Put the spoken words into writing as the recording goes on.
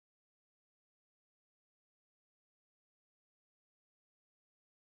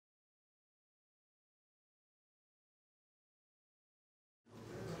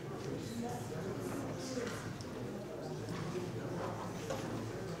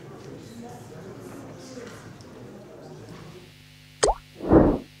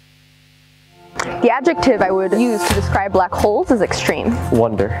The adjective I would use to describe black holes is extreme.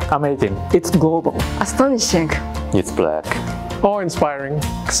 Wonder. Amazing. It's global. Astonishing. It's black. Awe-inspiring.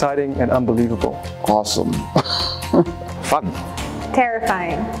 Exciting and unbelievable. Awesome. Fun.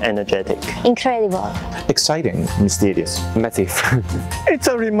 Terrifying. Energetic. Incredible. Exciting. Mysterious. Massive. It's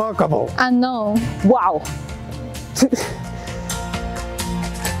a remarkable. Unknown. Wow.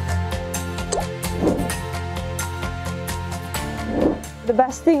 The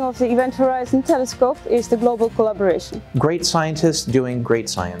best thing of the Event Horizon Telescope is the global collaboration. Great scientists doing great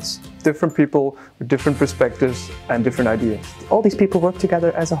science. Different people with different perspectives and different ideas. All these people work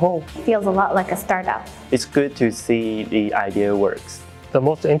together as a whole. Feels a lot like a startup. It's good to see the idea works. The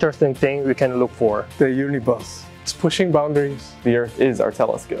most interesting thing we can look for. The Unibus. It's pushing boundaries. The Earth is our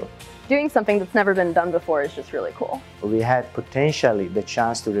telescope. Doing something that's never been done before is just really cool. We had potentially the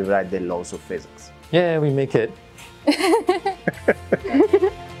chance to rewrite the laws of physics. Yeah, we make it.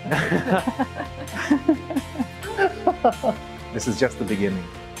 This is just the beginning.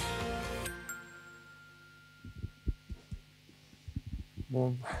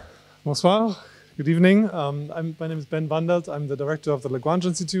 Bonsoir, good evening. My name is Ben Bandelt. I'm the director of the Lagrange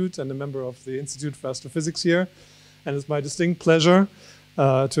Institute and a member of the Institute for Astrophysics here. And it's my distinct pleasure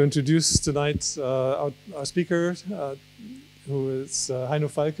to introduce tonight our speaker, who is Heino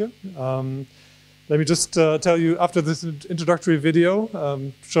Falcke. Let me just tell you, after this introductory video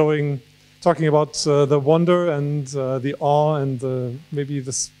talking about the wonder and the awe and maybe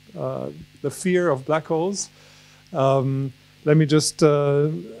the fear of black holes, let me just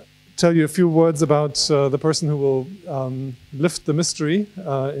tell you a few words about the person who will lift the mystery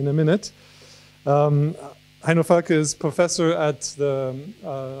in a minute. Heino Falcke is professor at the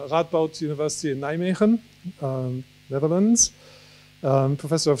Radboud University in Nijmegen, Netherlands.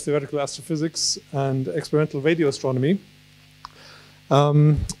 Professor of theoretical astrophysics and experimental radio astronomy.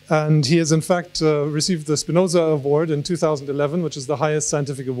 And he has in fact received the Spinoza Award in 2011, which is the highest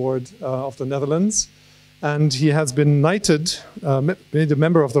scientific award of the Netherlands. And he has been knighted, made a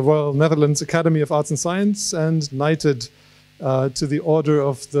member of the Royal Netherlands Academy of Arts and Science, and knighted to the Order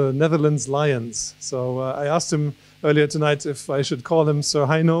of the Netherlands Lions. So I asked him earlier tonight if I should call him Sir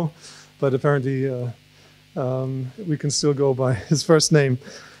Heino, but apparently we can still go by his first name.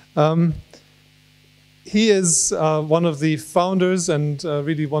 He is one of the founders and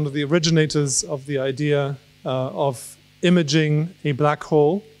really one of the originators of the idea of imaging a black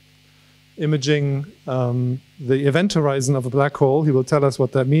hole, imaging the event horizon of a black hole. He will tell us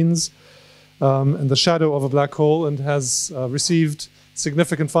what that means, and the shadow of a black hole, and has received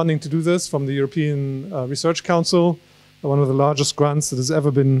significant funding to do this from the European Research Council, one of the largest grants that has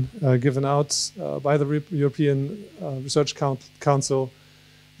ever been given out by the European Research Council.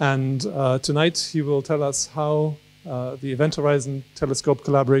 And tonight he will tell us how the Event Horizon Telescope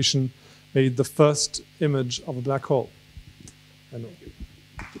collaboration made the first image of a black hole.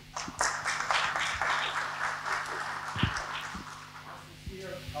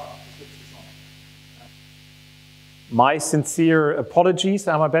 My sincere apologies.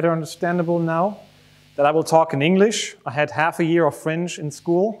 Am I better understandable now? That I will talk in English. I had half a year of French in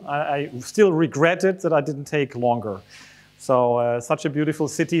school. I still regret it that I didn't take longer. So such a beautiful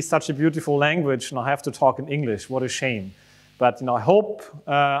city, such a beautiful language, and I have to talk in English. What a shame. But I hope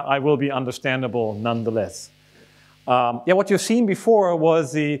I will be understandable nonetheless. Yeah, what you've seen before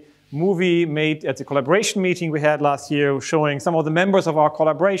was the movie made at the collaboration meeting we had last year, showing some of the members of our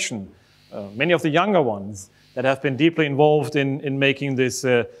collaboration, many of the younger ones that have been deeply involved in making this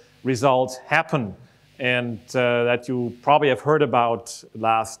result happen. And that you probably have heard about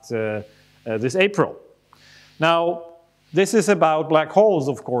this April. Now, this is about black holes,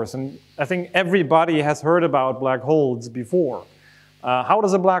 of course, and I think everybody has heard about black holes before. How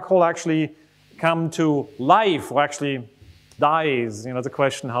does a black hole actually come to life, or actually dies? The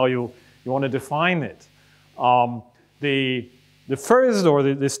question how you want to define it. The first, or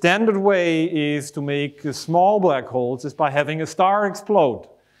the standard way is to make small black holes is by having a star explode.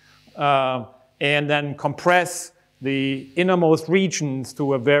 And then compress the innermost regions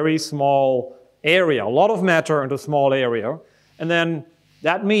to a very small area, a lot of matter into a small area. And then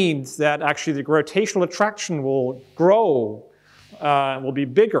that means that actually the gravitational attraction will grow, will be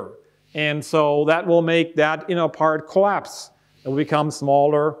bigger. And so that will make that inner part collapse. It will become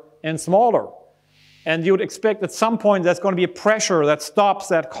smaller and smaller. And you would expect at some point there's going to be a pressure that stops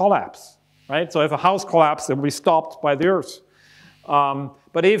that collapse, right? So if a house collapses, it will be stopped by the Earth.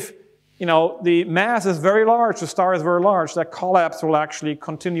 But if the mass is very large, the star is very large, that collapse will actually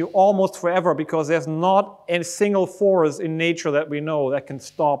continue almost forever, because there's not a single force in nature that we know that can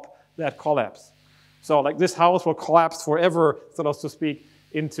stop that collapse. So like this house will collapse forever, so to speak,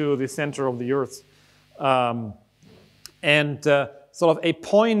 into the center of the Earth. Sort of a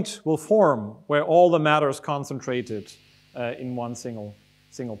point will form where all the matter is concentrated in one single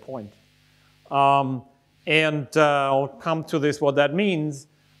point. I'll come to this, what that means,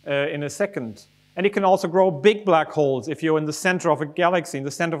 in a second. And it can also grow big black holes if you're in the center of a galaxy, in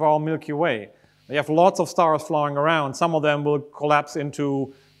the center of our Milky Way. You have lots of stars flying around. Some of them will collapse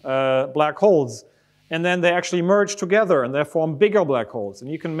into black holes. And then they actually merge together and they form bigger black holes. And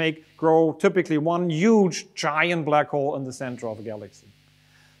you can grow typically one huge, giant black hole in the center of a galaxy.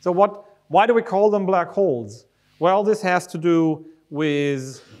 So why do we call them black holes? Well, this has to do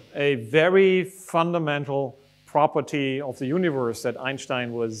with a very fundamental property of the universe that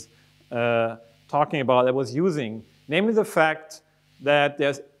Einstein was talking about, that was using, namely the fact that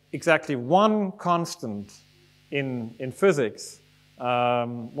there's exactly one constant in physics,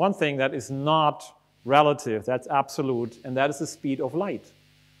 one thing that is not relative, that's absolute, and that is the speed of light.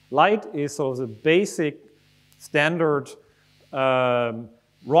 Light is sort of the basic standard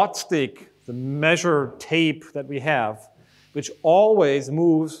rod stick, the measure tape that we have, which always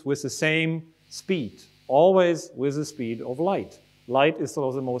moves with the same speed, always with the speed of light. Light is sort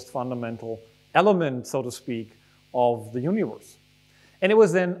of the most fundamental element, so to speak, of the universe. And it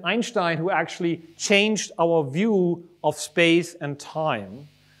was then Einstein who actually changed our view of space and time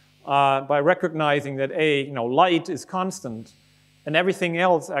by recognizing that light is constant and everything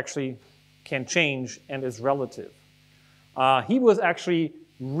else actually can change and is relative. He was actually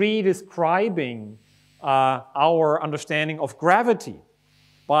redescribing our understanding of gravity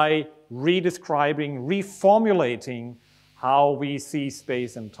by reformulating how we see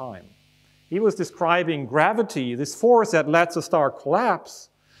space and time. He was describing gravity, this force that lets a star collapse,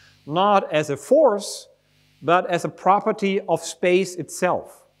 not as a force, but as a property of space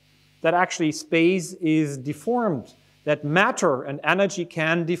itself. That actually space is deformed, that matter and energy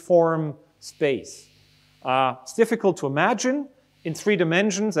can deform space. It's difficult to imagine in 3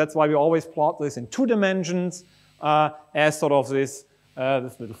 dimensions. That's why we always plot this in 2 dimensions as sort of this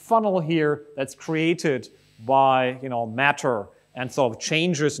little funnel here that's created by matter and sort of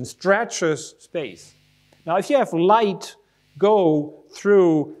changes and stretches space. Now, if you have light go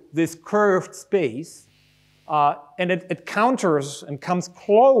through this curved space, and it counters and comes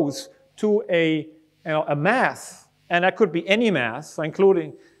close to a mass, and that could be any mass,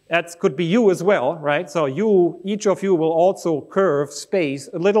 including, that could be you as well, right? So each of you will also curve space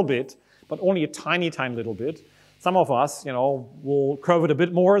a little bit, but only a tiny, tiny little bit. Some of us, will curve it a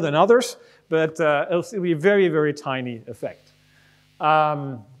bit more than others, but it'll be a very, very tiny effect.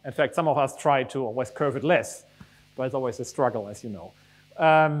 In fact, some of us try to always curve it less, but it's always a struggle, as you know.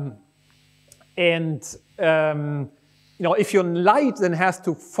 If your light then has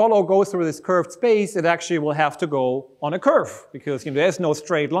to go through this curved space, it actually will have to go on a curve because there's no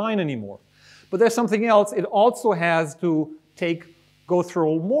straight line anymore. But there's something else. It also has to go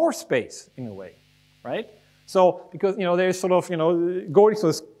through more space in a way, right? So because there's sort of going through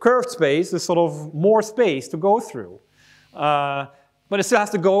this curved space, there's sort of more space to go through, but it still has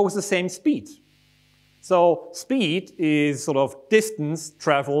to go with the same speed. So speed is sort of distance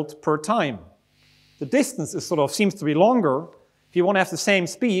traveled per time. The distance is seems to be longer. If you want to have the same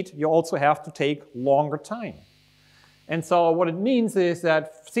speed, you also have to take longer time. And so what it means is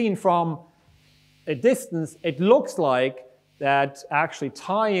that seen from a distance, it looks like that actually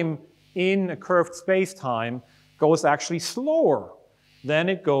time in a curved space-time goes actually slower than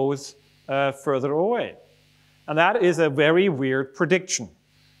it goes further away. And that is a very weird prediction.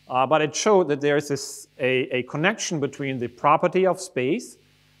 But it showed that there is a connection between the property of space,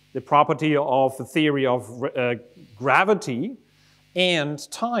 the property of the theory of gravity,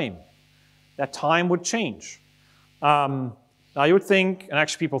 and time. That time would change. Now you would think, and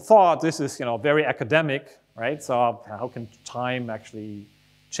actually people thought, this is very academic, right? So how can time actually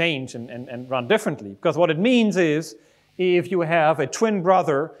change and run differently? Because what it means is, if you have a twin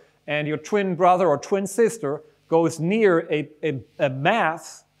brother and your twin brother or twin sister goes near a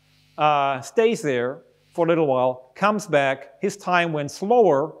mass, stays there for a little while, comes back, his time went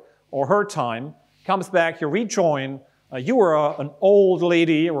slower, or her time, comes back, you rejoin, you are an old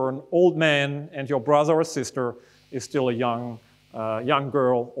lady or an old man, and your brother or sister is still a young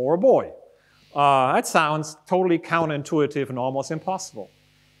girl or a boy. That sounds totally counterintuitive and almost impossible.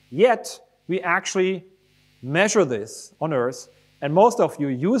 Yet, we actually measure this on Earth, and most of you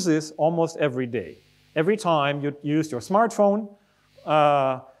use this almost every day. Every time you use your smartphone,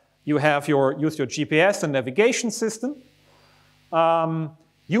 you use your GPS and navigation system,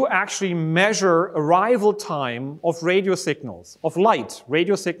 you actually measure arrival time of radio signals, of light.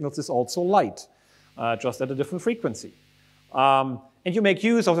 Radio signals is also light, just at a different frequency. And you make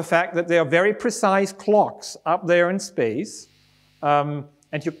use of the fact that there are very precise clocks up there in space, and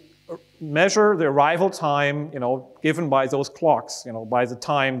you measure the arrival time, given by those clocks, by the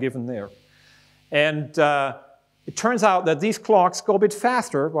time given there. And it turns out that these clocks go a bit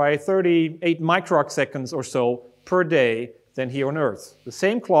faster, by 38 microseconds or so per day, than here on Earth. The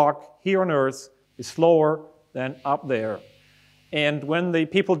same clock here on Earth is slower than up there. And when the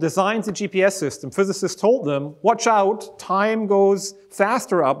people designed the GPS system, physicists told them, watch out, time goes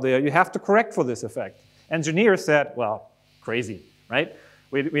faster up there. You have to correct for this effect. Engineers said, well, crazy, right?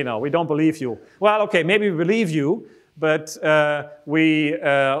 We don't believe you. Well, okay, maybe we believe you, but we're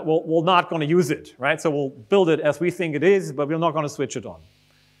not going to use it, right? So we'll build it as we think it is, but we're not going to switch it on.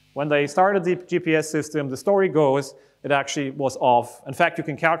 When they started the GPS system, the story goes, it actually was off. In fact, you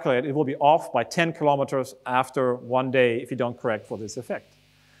can calculate it will be off by 10 kilometers after 1 day if you don't correct for this effect.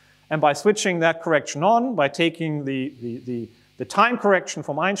 And by switching that correction on, by taking the time correction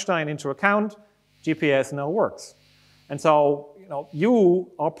from Einstein into account, GPS now works. And so,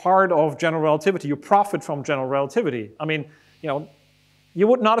 you are part of general relativity. You profit from general relativity. I mean, you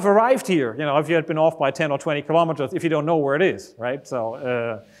would not have arrived here, if you had been off by 10 or 20 kilometers if you don't know where it is, right?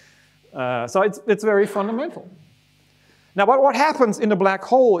 So, so it's very fundamental. Now, what happens in the black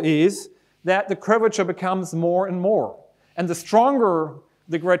hole is that the curvature becomes more and more. And the stronger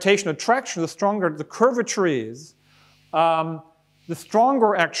the gravitational attraction, the stronger the curvature is, the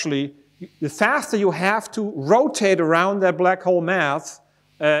stronger actually, the faster you have to rotate around that black hole mass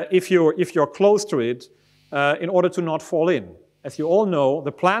if you're close to it in order to not fall in. As you all know,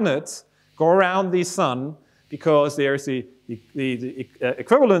 the planets go around the sun because there's the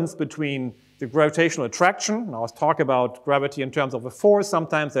equivalence between the gravitational attraction, now let's talk about gravity in terms of a force,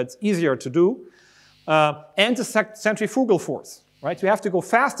 sometimes that's easier to do, and the centrifugal force, right? You have to go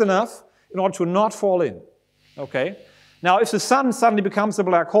fast enough in order to not fall in, okay? Now, if the sun suddenly becomes a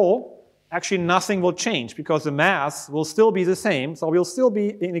black hole, actually nothing will change because the mass will still be the same, so we'll still be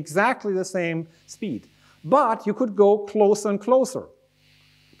in exactly the same speed. But you could go closer and closer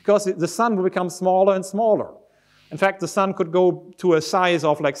because the sun will become smaller and smaller. In fact, the sun could go to a size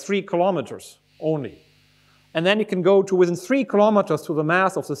of like 3 kilometers only. And then you can go to within 3 kilometers to the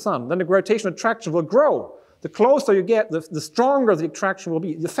mass of the sun. Then the gravitational attraction will grow. The closer you get, the stronger the attraction will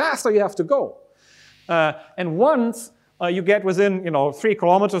be. The faster you have to go. And once you get within 3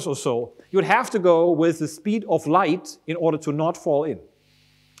 kilometers or so, you would have to go with the speed of light in order to not fall in.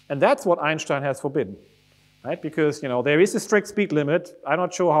 And that's what Einstein has forbidden. Right? Because there is a strict speed limit. I'm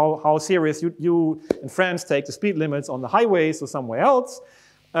not sure how serious you in France take the speed limits on the highways or somewhere else.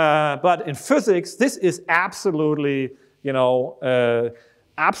 But in physics, this is absolutely,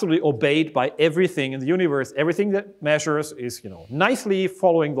 absolutely obeyed by everything in the universe. Everything that measures is, nicely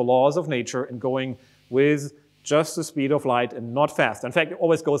following the laws of nature and going with just the speed of light and not fast. In fact, it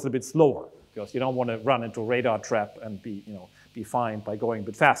always goes a bit slower because you don't want to run into a radar trap and be fined by going a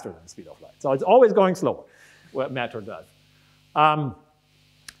bit faster than the speed of light. So it's always going slower. What matter does. And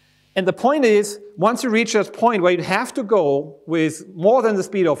the point is, once you reach that point where you have to go with more than the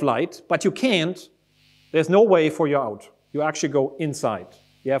speed of light, but you can't, there's no way for you out. You actually go inside.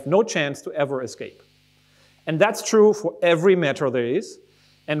 You have no chance to ever escape. And that's true for every matter there is.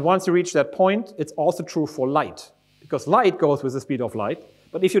 And once you reach that point, it's also true for light. Because light goes with the speed of light.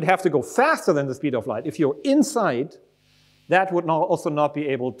 But if you'd have to go faster than the speed of light, if you're inside, that would also not be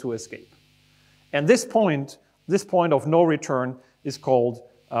able to escape. And this point of no return is called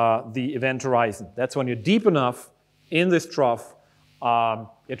the event horizon. That's when you're deep enough in this trough, the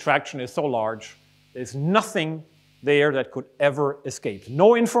attraction is so large, there's nothing there that could ever escape.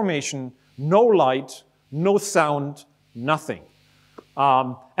 No information, no light, no sound, nothing.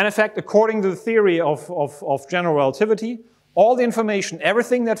 And in fact, according to the theory of general relativity, all the information,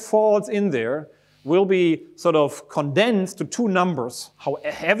 everything that falls in there will be sort of condensed to 2 numbers, how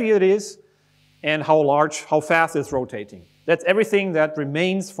heavy it is and how fast it's rotating. That's everything that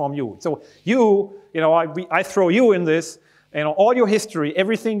remains from you. So I throw you in this, all your history,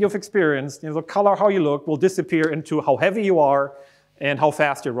 everything you've experienced, the color, how you look, will disappear into how heavy you are and how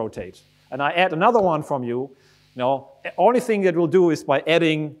fast you rotate. And I add another one from you, only thing that we'll do is by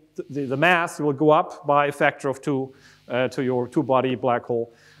adding the mass, it will go up by a factor of 2 to your 2-body black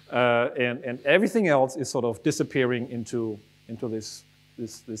hole. And everything else is sort of disappearing into this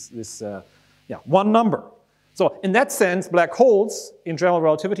one number. So in that sense, black holes in general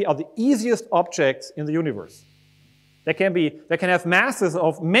relativity are the easiest objects in the universe. They can have masses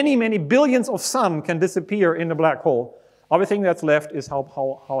of many, many billions of sun can disappear in the black hole. Everything that's left is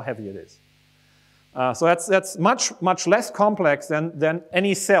how heavy it is. So that's much less complex than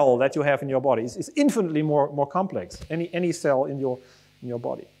any cell that you have in your body. It's infinitely more complex, any cell in your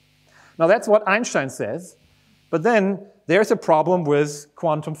body. Now that's what Einstein says, but then there's a problem with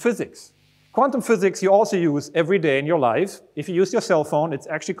quantum physics. Quantum physics you also use every day in your life. If you use your cell phone, it's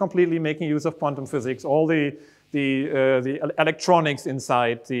actually completely making use of quantum physics. All the electronics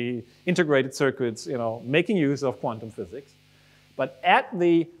inside, the integrated circuits, making use of quantum physics. But at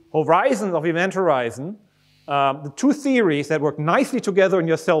the horizon of event horizon, the two theories that work nicely together in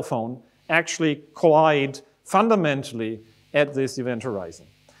your cell phone actually collide fundamentally at this event horizon.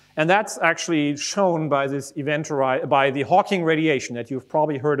 And that's actually shown by this by the Hawking radiation that you've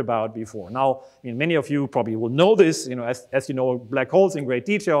probably heard about before. Now, many of you probably will know this, as you know black holes in great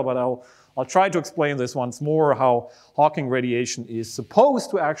detail, but I'll try to explain this once more, how Hawking radiation is supposed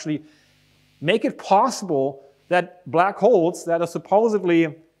to actually make it possible that black holes that are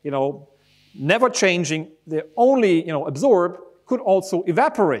supposedly, never changing, they only, absorb, could also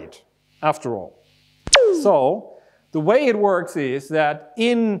evaporate after all. So the way it works is that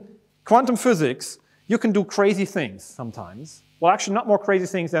in quantum physics, you can do crazy things sometimes. Well, actually not more crazy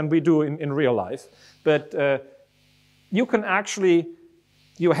things than we do in real life, but you can actually,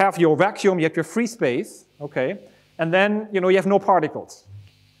 you have your vacuum, you have your free space, okay, and then, you have no particles.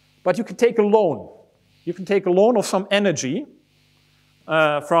 But you can take a loan. You can take a loan of some energy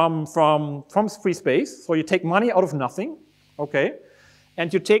from free space. So you take money out of nothing, okay,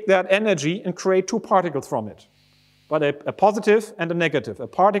 and you take that energy and create two particles from it. But a positive and a negative, a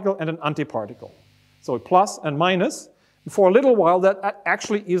particle and an antiparticle. So a plus and minus. And for a little while, that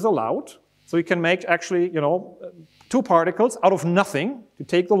actually is allowed. So you can make actually, two particles out of nothing to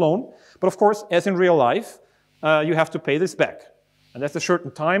take the loan. But of course, as in real life, you have to pay this back. And there's a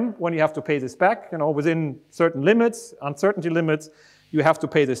certain time when you have to pay this back. Within certain limits, uncertainty limits, you have to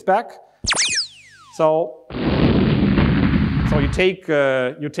pay this back. So you take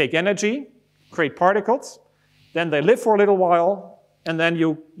energy, create particles. Then they live for a little while, and then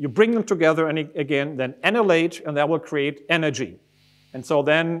you bring them together and again, then annihilate, and that will create energy. And so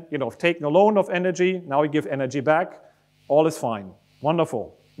then, taking a loan of energy, now you give energy back, all is fine,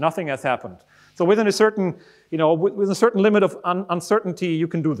 wonderful, nothing has happened. So within a certain, with a certain limit of uncertainty, you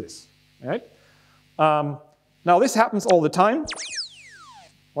can do this, right? Now this happens all the time,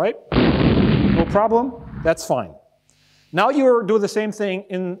 right? No problem, that's fine. Now you do the same thing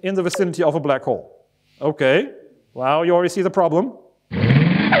in the vicinity of a black hole. Okay. Well, you already see the problem.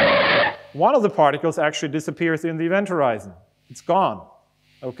 One of the particles actually disappears in the event horizon. It's gone.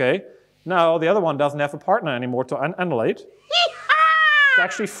 Okay. Now the other one doesn't have a partner anymore to annihilate. It's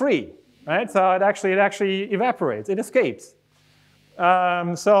actually free, right? So it actually evaporates. It escapes.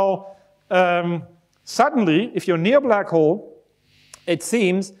 Suddenly, if you're near a black hole, it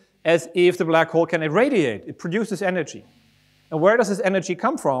seems as if the black hole can irradiate. It produces energy. And where does this energy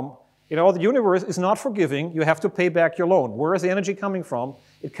come from? The universe is not forgiving. You have to pay back your loan. Where is the energy coming from?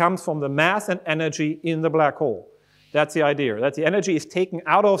 It comes from the mass and energy in the black hole. That's the idea. That the energy is taken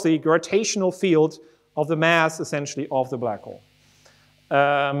out of the gravitational field of the mass, essentially, of the black hole.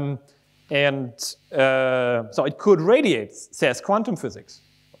 So it could radiate, says quantum physics.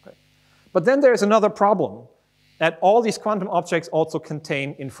 Okay. But then there's another problem, that all these quantum objects also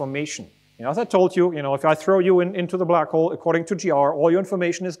contain information. As I told you, if I throw you into the black hole, according to GR, all your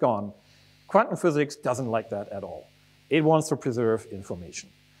information is gone. Quantum physics doesn't like that at all. It wants to preserve information.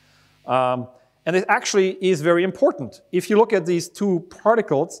 And it actually is very important. If you look at these two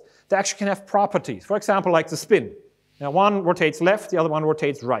particles, they actually can have properties. For example, like the spin. Now, one rotates left, the other one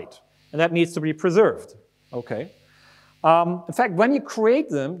rotates right. And that needs to be preserved. Okay. In fact, when you create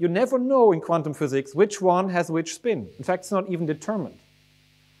them, you never know in quantum physics which one has which spin. In fact, it's not even determined.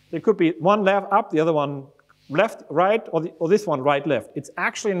 There could be one left up, the other one left, right, or this one right, left. It's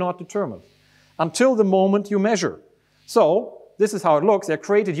actually not determined until the moment you measure. So this is how it looks. They're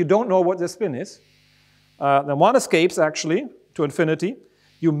created. You don't know what their spin is. Then one escapes actually to infinity.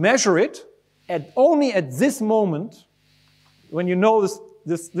 You measure it, and only at this moment, when you know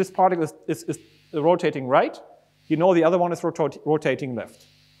this particle is rotating right, you know the other one is rotating left.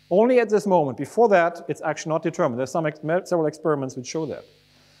 Only at this moment. Before that, it's actually not determined. There's several experiments which show that.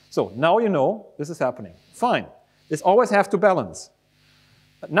 So now you know this is happening. Fine. This always have to balance.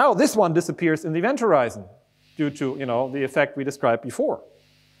 But now this one disappears in the event horizon due to the effect we described before.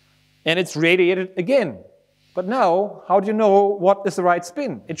 And it's radiated again. But now, how do you know what is the right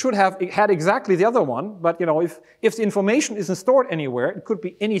spin? It should have had exactly the other one, but if the information isn't stored anywhere, it could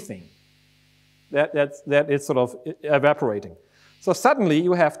be anything that it's sort of evaporating. So suddenly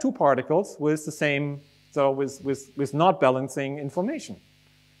you have two particles with the same, with not balancing information.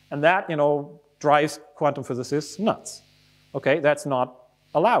 And that, drives quantum physicists nuts. Okay, that's not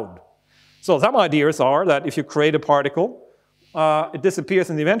allowed. So some ideas are that if you create a particle, it disappears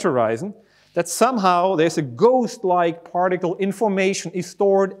in the event horizon, that somehow there's a ghost-like particle information is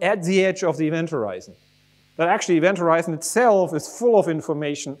stored at the edge of the event horizon. That actually the event horizon itself is full of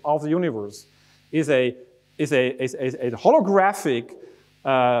information of the universe, is a holographic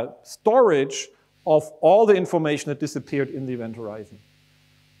storage of all the information that disappeared in the event horizon.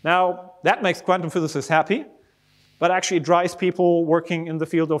 Now, that makes quantum physicists happy, but actually it drives people working in the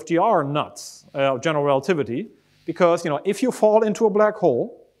field of GR nuts, general relativity, because if you fall into a black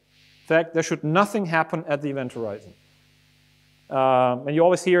hole, in fact, there should nothing happen at the event horizon. And you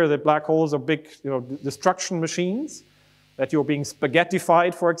always hear that black holes are big destruction machines, that you're being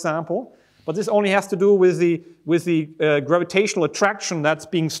spaghettified, for example. But this only has to do with the gravitational attraction that's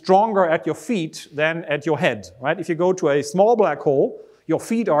being stronger at your feet than at your head, right? If you go to a small black hole, your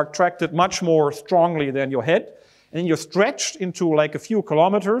feet are attracted much more strongly than your head, and then you're stretched into like a few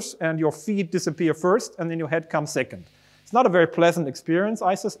kilometers, and your feet disappear first, and then your head comes second. It's not a very pleasant experience,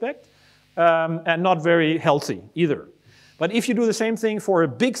 I suspect, and not very healthy either. But if you do the same thing for a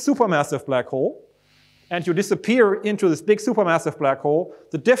big supermassive black hole, and you disappear into this big supermassive black hole,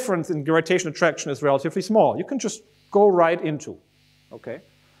 the difference in gravitational attraction is relatively small. You can just go right into, okay?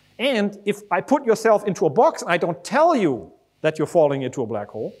 And if I put yourself into a box and I don't tell you that you're falling into a black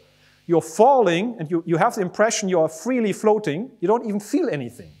hole, you're falling and you have the impression you are freely floating. You don't even feel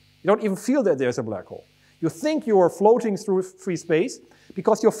anything. You don't even feel that there's a black hole. You think you are floating through free space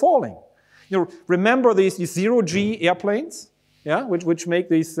because you're falling. Remember these zero-G airplanes? Yeah, which make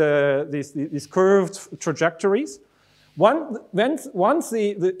these curved trajectories. Once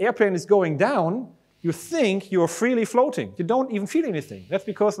the airplane is going down, you think you're freely floating. You don't even feel anything. That's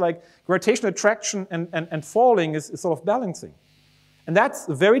because like gravitational attraction and falling is sort of balancing. And that's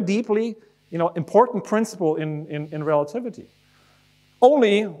a very deeply important principle in relativity.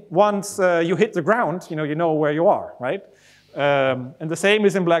 Only once you hit the ground, you know where you are, right? And the same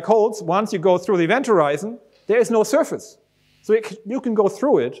is in black holes. Once you go through the event horizon, there is no surface. So you can go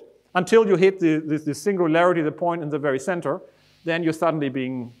through it until you hit the singularity, the point in the very center. Then you're suddenly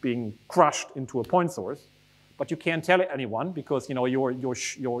being crushed into a point source. But you can't tell anyone because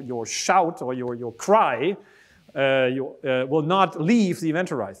your shout or your cry will not leave the event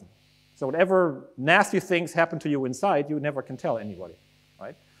horizon. So whatever nasty things happen to you inside, you never can tell anybody,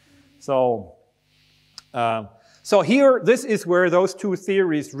 right? So here, this is where those two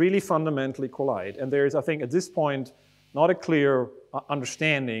theories really fundamentally collide. And there is, I think, at this point, not a clear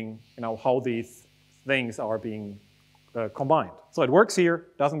understanding, how these things are being combined. So it works here,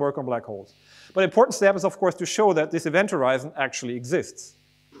 doesn't work on black holes. But an important step is, of course, to show that this event horizon actually exists.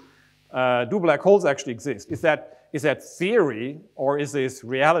 Do black holes actually exist? Is that theory, or is this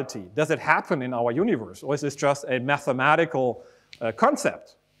reality? Does it happen in our universe, or is this just a mathematical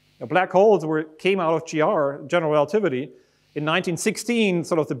concept? Black holes came out of GR, general relativity. In 1916,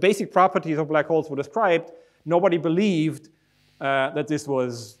 sort of the basic properties of black holes were described. Nobody believed that this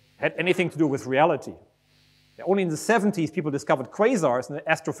had anything to do with reality. Only in the 70s, people discovered quasars, and the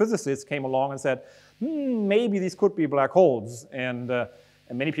astrophysicists came along and said, maybe these could be black holes. And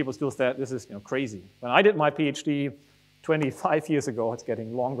many people still said, this is crazy. When I did my PhD 25 years ago, it's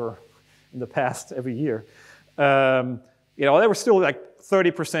getting longer in the past every year, there were still like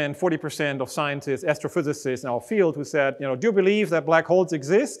 30%, 40% of scientists, astrophysicists in our field who said, do you believe that black holes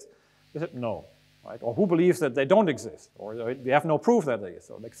exist? They said, no. Right? Or who believes that they don't exist? Or we have no proof that they exist.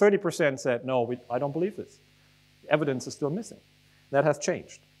 So like 30% said, no, I don't believe this. The evidence is still missing. That has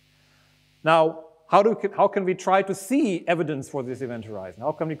changed. Now, how can we try to see evidence for this event horizon?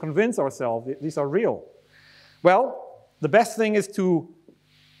 How can we convince ourselves that these are real? Well, the best thing is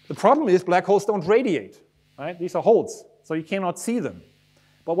the problem is black holes don't radiate. Right? These are holes, so you cannot see them.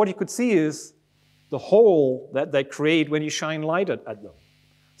 But what you could see is the hole that they create when you shine light at them.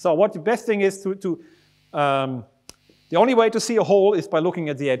 So what the best thing is the only way to see a hole is by looking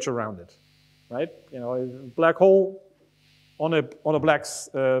at the edge around it, right? A black hole on a black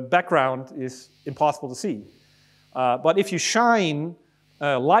background is impossible to see. But if you shine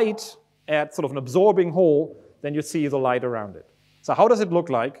light at sort of an absorbing hole, then you see the light around it. So how does it look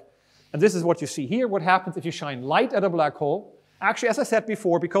like? And this is what you see here. What happens if you shine light at a black hole? Actually, as I said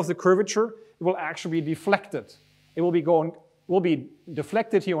before, because of the curvature, it will actually be deflected. It will be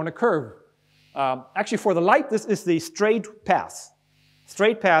deflected here on a curve. Actually, for the light, this is the straight path.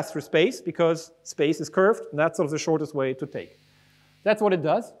 Straight path through space, because space is curved, and that's sort of the shortest way to take. That's what it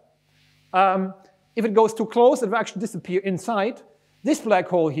does. If it goes too close, it will actually disappear inside. This black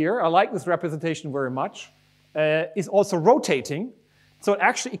hole here, I like this representation very much, is also rotating. So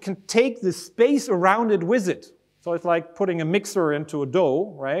it can take the space around it with it. So it's like putting a mixer into a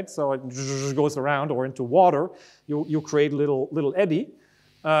dough, right? So it goes around, or into water. You create a little eddy.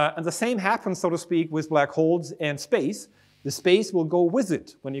 And the same happens, so to speak, with black holes and space. The space will go with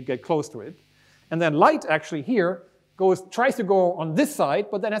it when you get close to it. And then light actually here tries to go on this side,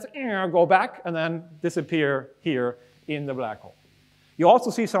 but then has to go back and then disappear here in the black hole. You also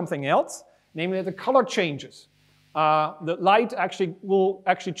see something else, namely that the color changes. The light will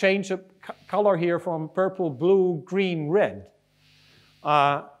change the color here from purple, blue, green, red.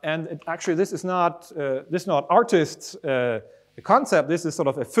 And this is not artists' concept. This is sort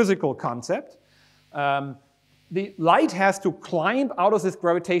of a physical concept. The light has to climb out of this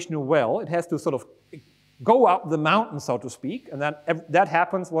gravitational well. It has to sort of go up the mountain, so to speak, and that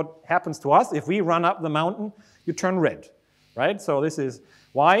happens. What happens to us if we run up the mountain? You turn red, right? So this is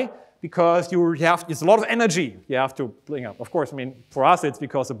why. Because it's a lot of energy you have to bring up. Of course, I mean, for us it's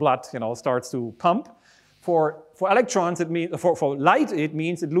because the blood, starts to pump. For electrons, for light, it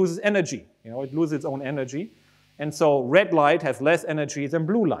means it loses energy. It loses its own energy. And so red light has less energy than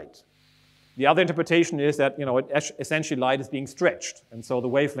blue light. The other interpretation is that, essentially light is being stretched. And so the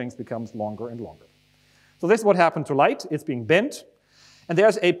wavelength becomes longer and longer. So this is what happened to light. It's being bent. And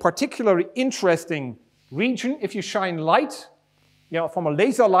there's a particularly interesting region. If you shine light, from a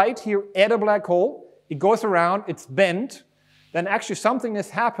laser light here at a black hole, it goes around, it's bent, then actually something is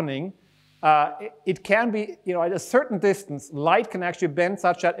happening. It can be, at a certain distance, light can actually bend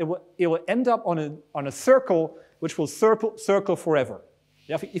such that it will end up on a circle which will circle forever.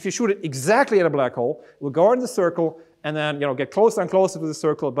 If you shoot it exactly at a black hole, it will go in the circle and then get closer and closer to the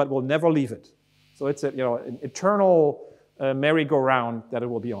circle, but will never leave it. So it's an eternal merry-go-round that it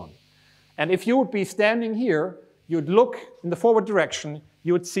will be on. And if you would be standing here, you'd look in the forward direction,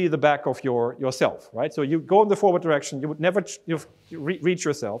 you would see the back of yourself, right? So you go in the forward direction, you would never reach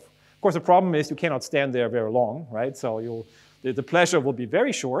yourself. Of course, the problem is you cannot stand there very long, right? So the pleasure will be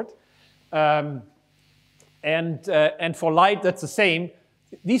very short. And for light, that's the same.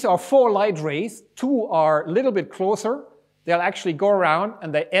 These are 4 light rays. 2 are a little bit closer. They'll actually go around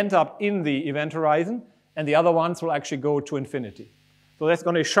and they end up in the event horizon, and the other ones will actually go to infinity. So there's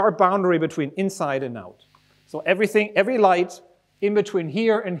going to be a sharp boundary between inside and out. So every light in between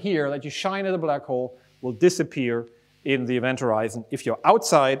here and here that you shine at a black hole will disappear in the event horizon. If you're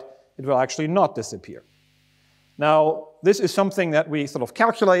outside, it will actually not disappear. Now, this is something that we sort of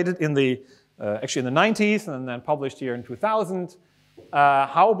calculated actually in the 90s and then published here in 2000,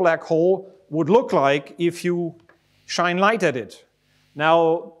 how a black hole would look like if you shine light at it.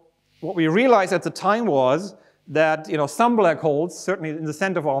 Now, what we realized at the time was that some black holes, certainly in the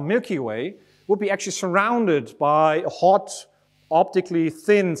center of our Milky Way, would be actually surrounded by a hot, optically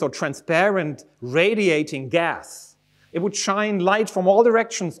thin, so transparent, radiating gas. It would shine light from all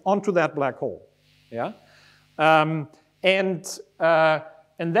directions onto that black hole. Yeah? And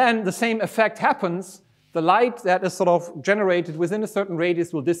then the same effect happens. The light that is sort of generated within a certain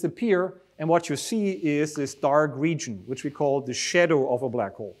radius will disappear, and what you see is this dark region, which we call the shadow of a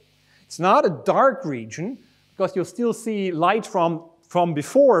black hole. It's not a dark region, because you'll still see light from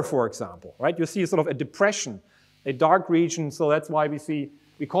before, for example, right? You see sort of a depression, a dark region, so that's why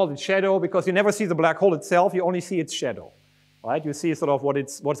we call it shadow, because you never see the black hole itself, you only see its shadow, right? You see sort of what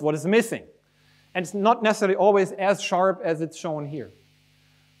is missing. And it's not necessarily always as sharp as it's shown here.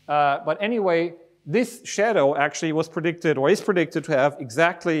 But anyway, this shadow actually was predicted, or is predicted to have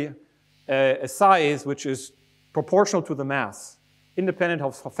exactly a size which is proportional to the mass, independent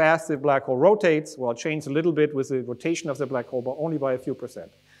of how fast the black hole rotates. Well, it changes a little bit with the rotation of the black hole, but only by a few %.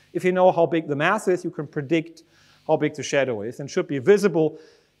 If you know how big the mass is, you can predict how big the shadow is, and should be visible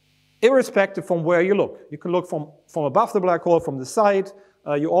irrespective from where you look. You can look from above the black hole, from the side,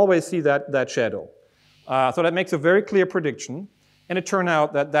 you always see that shadow. So that makes a very clear prediction. And it turned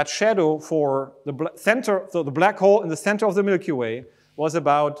out that shadow for the center, so the black hole in the center of the Milky Way, was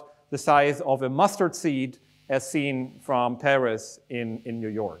about the size of a mustard seed as seen from Paris in New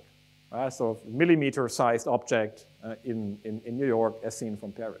York. So a millimeter-sized object in New York as seen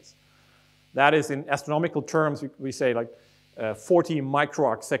from Paris. That is, in astronomical terms, we say like 40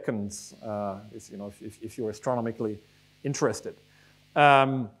 microarc seconds, if you're astronomically interested.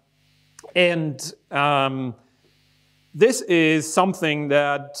 This is something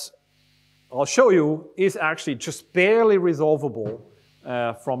that I'll show you is actually just barely resolvable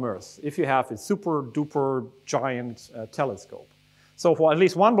from Earth if you have a super duper giant telescope. So for at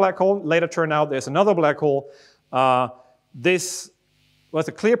least one black hole, later turned out there's another black hole. This was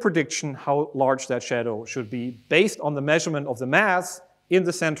a clear prediction how large that shadow should be based on the measurement of the mass in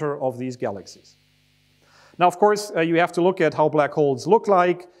the center of these galaxies. Now, of course, you have to look at how black holes look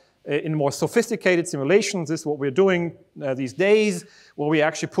like in more sophisticated simulations. This is what we're doing these days, where we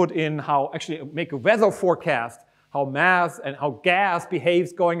actually put in actually make a weather forecast, how mass and how gas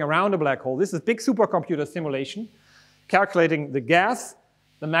behaves going around a black hole. This is a big supercomputer simulation, calculating the gas,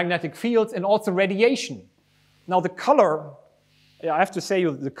 the magnetic fields, and also radiation. Now, the color, I have to say,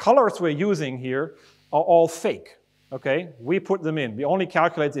 the colors we're using here are all fake. Okay, we put them in. We only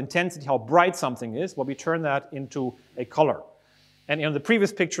calculate the intensity, how bright something is, but we turn that into a color. And in the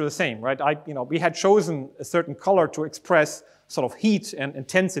previous picture, the same, right? We had chosen a certain color to express sort of heat and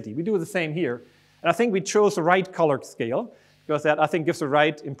intensity. We do the same here. And I think we chose the right color scale, because that, I think, gives the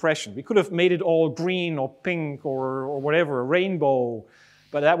right impression. We could have made it all green or pink or whatever, a rainbow,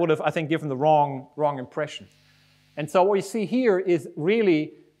 but that would have, I think, given the wrong impression. And so what you see here is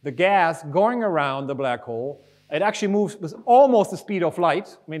really the gas going around the black hole. It actually moves with almost the speed of light.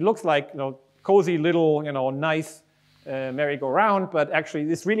 I mean, it looks like, cozy little, nice merry-go-round, but actually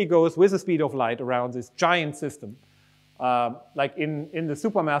this really goes with the speed of light around this giant system. Like in the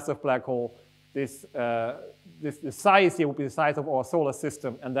supermassive black hole, this size here would be the size of our solar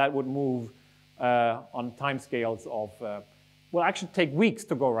system, and that would move on timescales of, will actually take weeks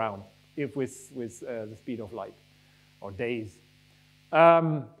to go around if with the speed of light, or days.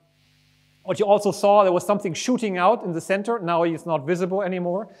 What you also saw, there was something shooting out in the center. Now it's not visible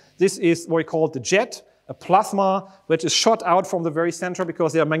anymore. This is what we call the jet, a plasma which is shot out from the very center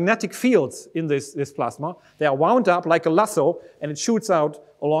because there are magnetic fields in this plasma. They are wound up like a lasso, and it shoots out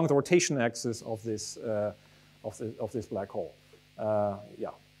along the rotation axis of this black hole.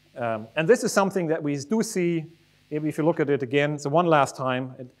 And this is something that we do see, maybe if you look at it again, so one last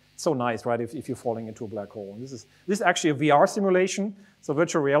time. It's so nice, right, if you're falling into a black hole. And this is actually a VR simulation, so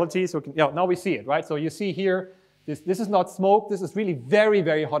virtual reality. So now we see it, right? So you see here, this is not smoke. This is really very,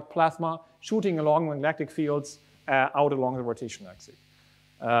 very hot plasma shooting along magnetic fields out along the rotation axis.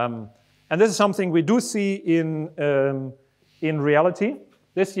 And this is something we do see in reality.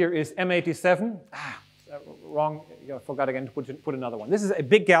 This here is M87. Wrong, I forgot again to put another one. This is a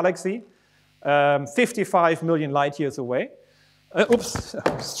big galaxy, 55 million light years away. Oops,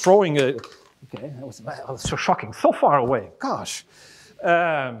 I was throwing a, okay, that was so shocking, so far away, gosh.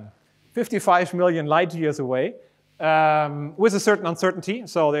 55 million light years away with a certain uncertainty.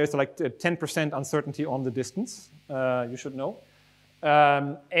 So there's like 10% uncertainty on the distance, you should know.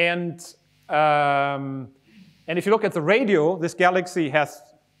 And if you look at the radio, this galaxy has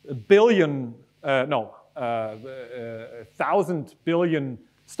 1,000 billion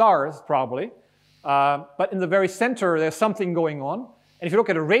stars, probably. But in the very center, there's something going on. And if you look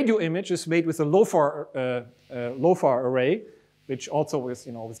at a radio image, it's made with a LOFAR array, which also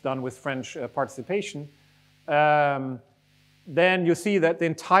was done with French participation. Then you see that the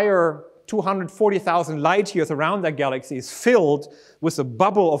entire 240,000 light years around that galaxy is filled with a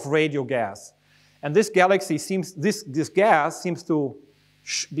bubble of radio gas. And this galaxy this gas seems to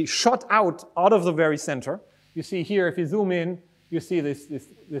be shot out of the very center. You see here, if you zoom in, you see this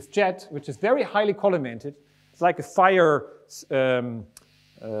jet, which is very highly collimated. It's like a fire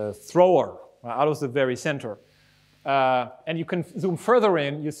thrower out of the very center. And you can zoom further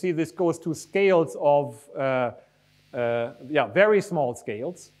in. You see this goes to scales of, very small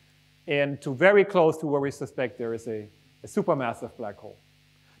scales, and to very close to where we suspect there is a supermassive black hole.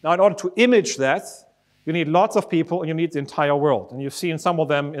 Now, in order to image that, you need lots of people, and you need the entire world. And you've seen some of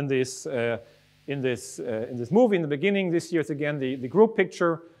them in this movie in the beginning. This year is again the group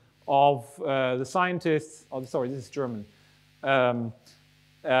picture of the scientists. Oh, sorry, this is German.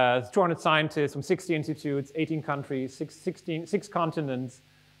 200 scientists from 60 institutes, 18 countries, 6 continents,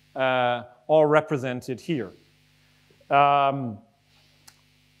 all represented here.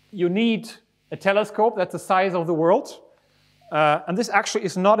 You need a telescope that's the size of the world. And this actually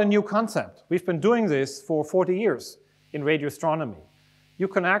is not a new concept. We've been doing this for 40 years in radio astronomy. You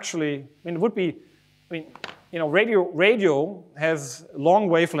can actually, radio has long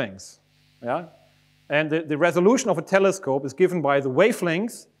wavelengths, yeah? And the resolution of a telescope is given by the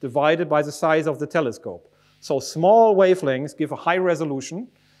wavelengths divided by the size of the telescope. So small wavelengths give a high resolution.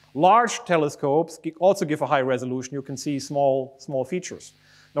 Large telescopes also give a high resolution. You can see small features.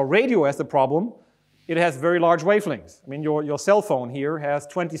 Now, radio has the problem. It has very large wavelengths. I mean, your cell phone here has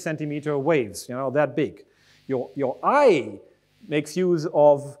 20 centimeter waves, that big. Your eye makes use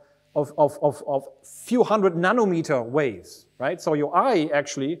of few hundred nanometer waves, right? So your eye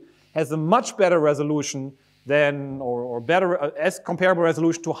actually has a much better resolution than, or better, as comparable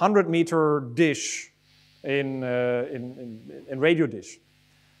resolution to a 100-meter dish in radio dish.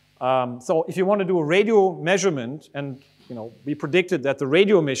 So if you want to do a radio measurement, and we predicted that the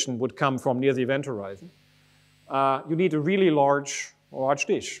radio emission would come from near the event horizon, you need a really large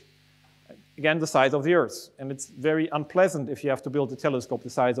dish. Again, the size of the Earth. And it's very unpleasant if you have to build a telescope the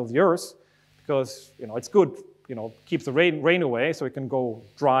size of the Earth, because it's good, keeps the rain away, so it can go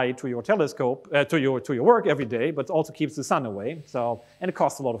dry to your telescope, to your work every day, but also keeps the sun away. So, and it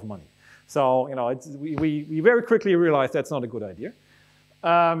costs a lot of money. So, we very quickly realized that's not a good idea.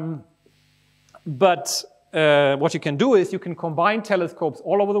 But what you can do is you can combine telescopes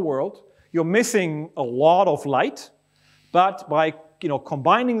all over the world. You're missing a lot of light, but by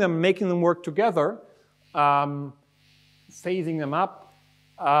combining them, making them work together, phasing them up,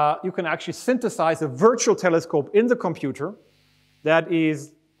 you can actually synthesize a virtual telescope in the computer that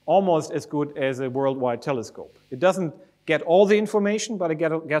is almost as good as a worldwide telescope. It doesn't get all the information, but it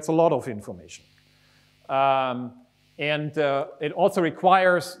gets a lot of information. It also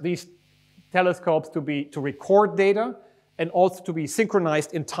requires these telescopes to record data and also to be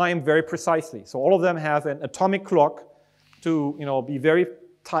synchronized in time very precisely. So all of them have an atomic clock to be very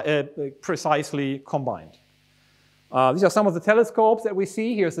precisely combined. These are some of the telescopes that we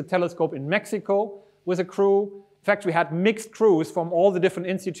see. Here's a telescope in Mexico with a crew. In fact, we had mixed crews from all the different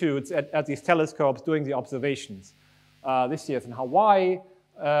institutes at these telescopes doing the observations. This year is in Hawaii.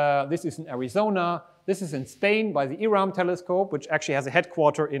 This is in Arizona. This is in Spain by the IRAM telescope, which actually has a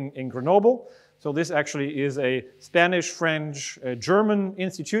headquarter in Grenoble. So this actually is a Spanish, French, German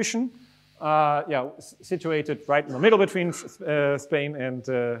institution, situated right in the middle between Spain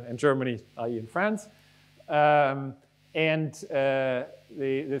and Germany, i.e. in France. And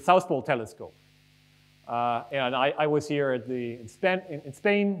the South Pole telescope. And I was here in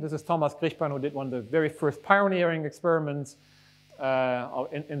Spain. This is Thomas Grichpan, who did one of the very first pioneering experiments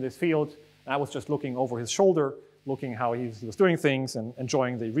in this field. And I was just looking over his shoulder, looking how he was doing things and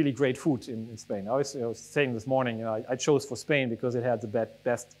enjoying the really great food in Spain. I was saying this morning, I chose for Spain because it had the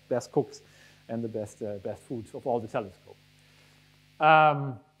best cooks and the best foods of all the telescopes.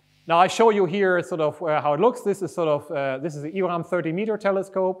 Now I show you here sort of how it looks. This is this is the IRAM 30-meter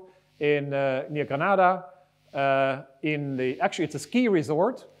telescope near Granada. Actually, it's a ski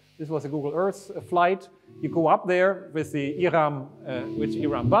resort. This was a Google Earth flight. You go up there with the IRAM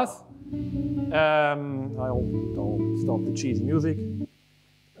bus. I'll stop the cheesy music.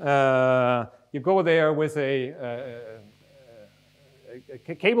 You go there with a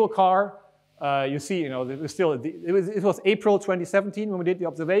cable car. You see, it was April 2017 when we did the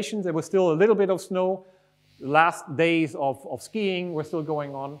observations. There was still a little bit of snow. The last days of skiing were still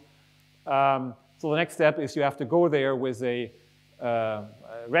going on. So the next step is you have to go there with a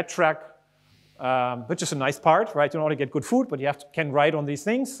red track, which is a nice part, right? You don't only get good food, but you can ride on these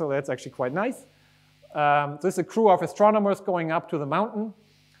things, so that's actually quite nice. This is a crew of astronomers going up to the mountain.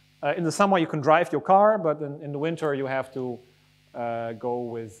 In the summer, you can drive your car, but in the winter, you have to go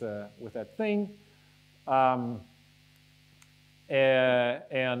with that thing.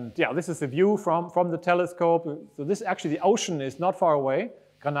 This is the view from the telescope. So this actually, the ocean is not far away.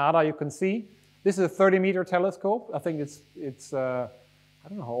 Granada, you can see. This is a 30-meter telescope. I think it's I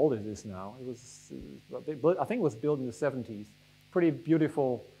don't know how old it is now. I think it was built in the 70s. Pretty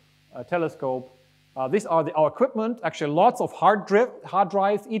beautiful telescope. These are our equipment. Actually, lots of hard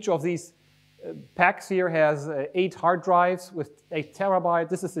drives. Each of these packs here has 8 hard drives with 8 terabytes.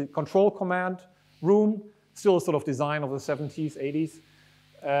 This is the control command room. Still sort of design of the 70s,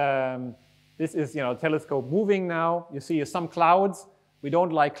 80s. This is telescope moving now. You see some clouds. We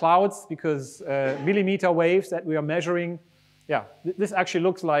don't like clouds because millimeter waves that we are measuring. Yeah, this actually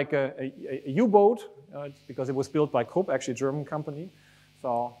looks like a U-boat because it was built by Krupp, actually a German company.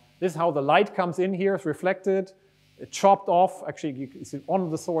 So this is how the light comes in here. It's reflected, it's chopped off. Actually, you can see on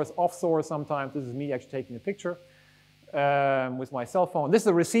the source, off source sometimes. This is me actually taking a picture with my cell phone. This is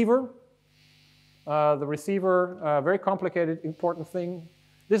a receiver. The receiver, very complicated, important thing.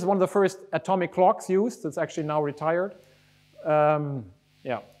 This is one of the first atomic clocks used. It's actually now retired. You've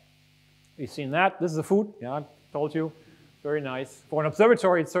seen that. This is the food. Yeah, I told you. Very nice. For an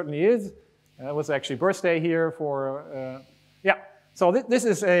observatory, it certainly is. It was actually birthday here for, So this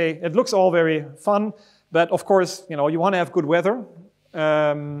is it looks all very fun, but of course, you want to have good weather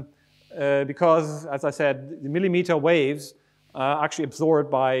because, as I said, the millimeter waves are actually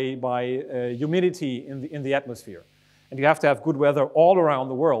absorbed by humidity in the atmosphere. And you have to have good weather all around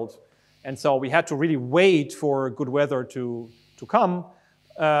the world. And so we had to really wait for good weather to come.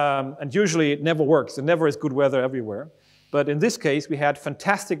 And usually it never works. There never is good weather everywhere. But in this case, we had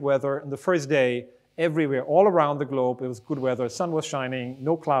fantastic weather on the first day everywhere, all around the globe. It was good weather, sun was shining,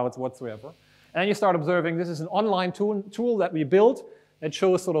 no clouds whatsoever. And you start observing, this is an online tool that we built that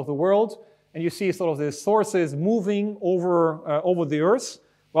shows sort of the world. And you see sort of the sources moving over the Earth.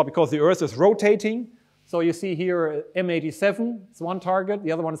 Well, because the Earth is rotating, So you see here M87, it's one target.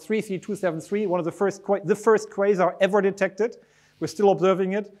 The other one is 3C273, one of the first quasar ever detected. We're still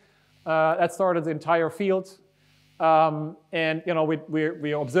observing it. That started the entire field. And you know,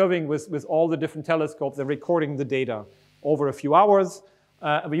 we're observing with all the different telescopes. They're recording the data over a few hours.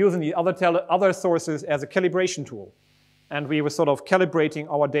 We're using the other sources as a calibration tool. And we were sort of calibrating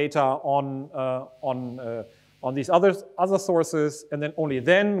our data on these other sources, and then only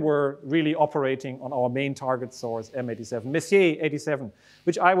then we're really operating on our main target source, M87. Messier 87,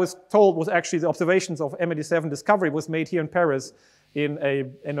 which I was told was actually the observations of M87 discovery was made here in Paris in a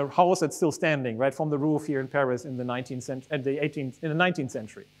house that's still standing, right from the roof here in Paris in the 19th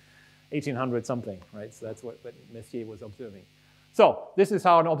century, 1800 something, right? So that's what Messier was observing. So this is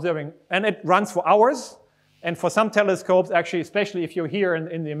how I'm observing, and it runs for hours. And for some telescopes, actually, especially if you're here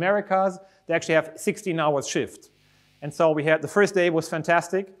in the Americas, they actually have 16 hours shift. And so we had, the first day was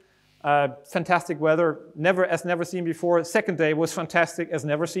fantastic. Fantastic weather, never seen before. Second day was fantastic as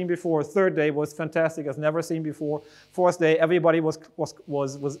never seen before. Third day was fantastic as never seen before. Fourth day, everybody was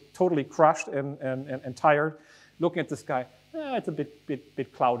totally crushed and tired, looking at the sky. It's a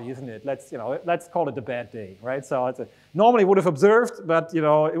bit cloudy, isn't it? Let's call it a bad day, right? So normally would have observed, but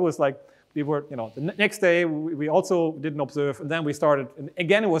it was like we were, the next day we also didn't observe, and then we started, and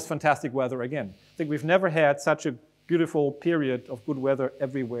again it was fantastic weather again. I think we've never had such a beautiful period of good weather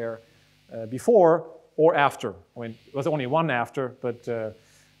everywhere before or after. I mean, it was only one after, but it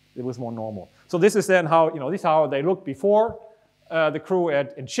was more normal. So this is then how, this is how they looked before. The crew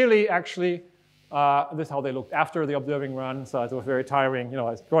in Chile, actually, this is how they looked after the observing run. So it was very tiring, I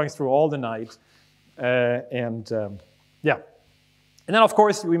was going through all the night. Yeah. And then, of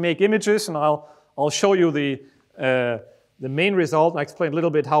course, we make images, and I'll show you the main result. I'll explain a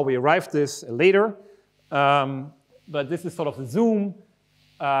little bit how we arrived this later. But this is sort of the zoom,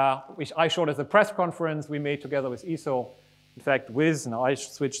 which I showed at the press conference we made together with ESO. In fact, now I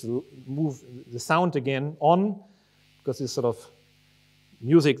move the sound again on, because it's sort of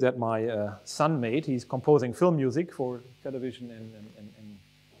music that my son made. He's composing film music for television and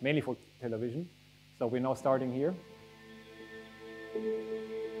mainly for television. So we're now starting here.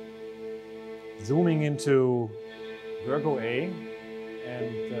 Zooming into Virgo A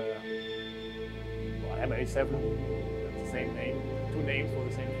and M87, that's the same name, two names for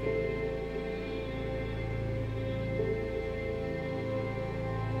the same thing.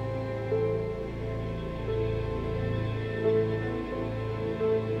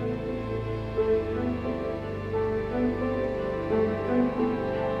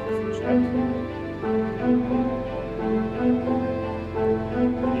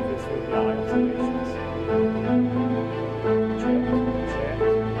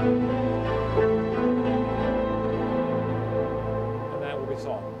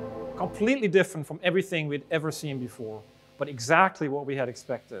 Completely different from everything we'd ever seen before, but exactly what we had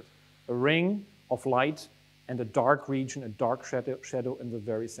expected. A ring of light and a dark region, a dark shadow in the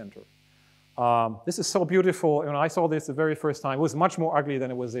very center. This is so beautiful. When I saw this the very first time, it was much more ugly than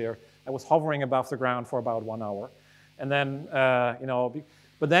it was there. I was hovering above the ground for about 1 hour. And then,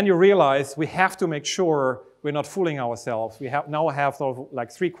 but then you realize we have to make sure we're not fooling ourselves. We now have sort of like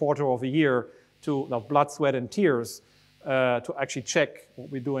 3/4 of a year to blood, sweat, and tears to actually check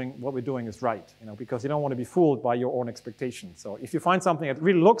what we're doing is right, because you don't want to be fooled by your own expectations. So if you find something that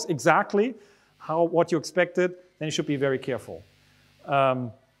really looks exactly what you expected, then you should be very careful.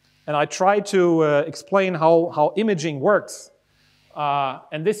 And I try to explain how imaging works.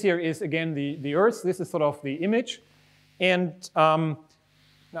 And this here is, again, the Earth. This is sort of the image. And now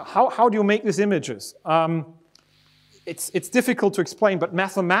how do you make these images? It's difficult to explain, but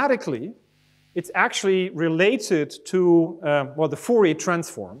mathematically, it's actually related to the Fourier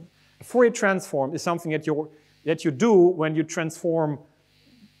transform. A Fourier transform is something that you do when you transform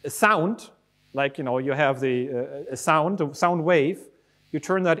a sound, like you have a sound wave. You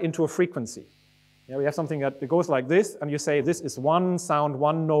turn that into a frequency. We have something that goes like this, and you say this is one sound,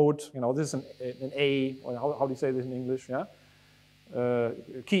 one note. This is an A, or how do you say this in English? Yeah,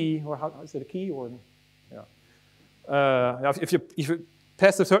 key, or how is it a key, or yeah. If you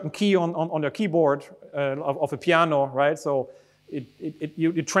press a certain key on your keyboard of a piano, right? So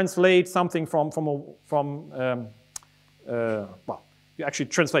you translate something you actually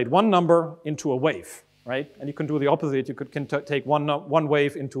translate one number into a wave, right? And you can do the opposite. You can take one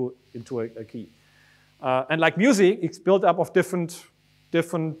wave into a key. And like music, it's built up of different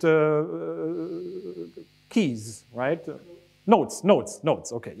keys, right? Notes.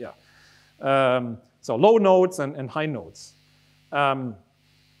 Okay, yeah. So low notes and high notes.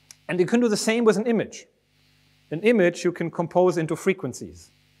 And you can do the same with an image. An image you can compose into frequencies.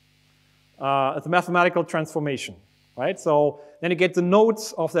 It's a mathematical transformation, right? So then you get the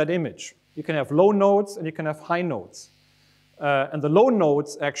nodes of that image. You can have low nodes and you can have high nodes. And the low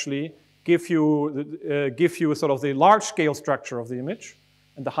nodes actually give you sort of the large scale structure of the image,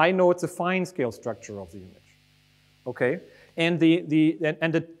 and the high nodes the fine scale structure of the image. Okay, and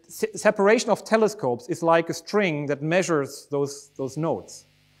the separation of telescopes is like a string that measures those nodes.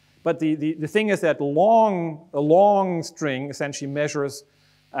 But the thing is that a long string essentially measures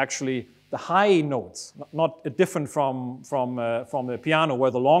actually the high notes, not different from the piano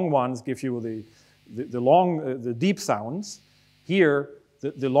where the long ones give you the deep sounds. Here,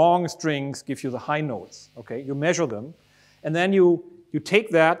 the long strings give you the high notes. Okay, you measure them, and then you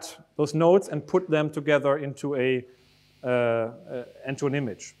take those notes and put them together into an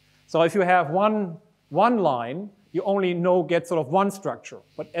image. So if you have one line, you only get sort of one structure.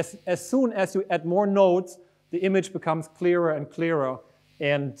 But as soon as you add more nodes, the image becomes clearer and clearer,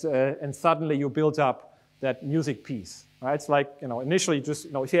 and suddenly you build up that music piece. Right? It's like initially just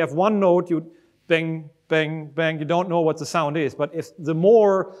if you have one note, you bang, bang, bang. You don't know what the sound is, but if the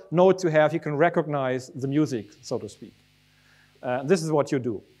more notes you have, you can recognize the music, so to speak. This is what you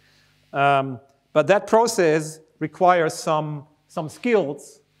do. But that process requires some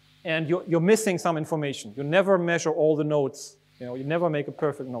skills, and you're missing some information. You never measure all the notes. You never make a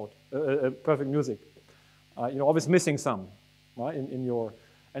perfect note, perfect music. You're always missing some, right,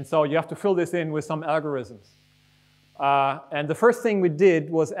 and so you have to fill this in with some algorithms. And the first thing we did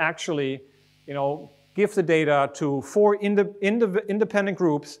was actually, give the data to 4 independent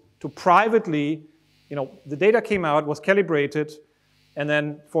groups to privately, the data came out, was calibrated, and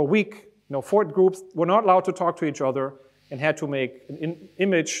then for a week, 4 groups were not allowed to talk to each other and had to make an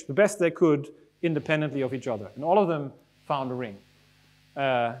image the best they could independently of each other. And all of them found a ring,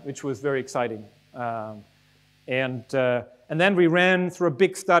 which was very exciting. And then we ran through a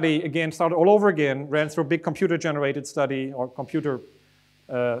big study again, started all over again, ran through a big computer-generated study or computer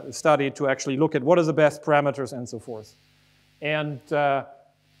study to actually look at what are the best parameters and so forth. And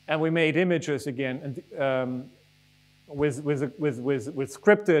we made images again, and with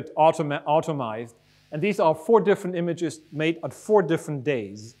scripted, automized. And these are 4 different images made at 4 different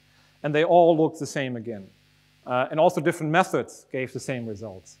days. And they all look the same again. And also different methods gave the same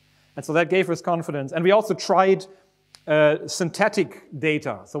results. And so that gave us confidence. And we also tried synthetic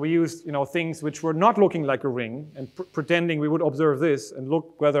data. So we used things which were not looking like a ring and pretending we would observe this and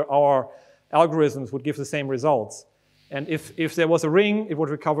look whether our algorithms would give the same results. And if there was a ring, it would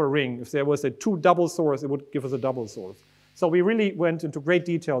recover a ring. If there was a 2 double source, it would give us a double source. So we really went into great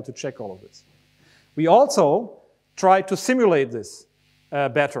detail to check all of this. We also tried to simulate this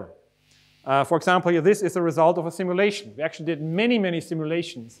better. For example, this is a result of a simulation. We actually did many, many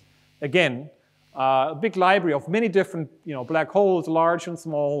simulations. Again, a big library of many different black holes, large and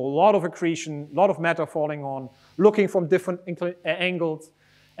small, a lot of accretion, a lot of matter falling on, looking from different angles.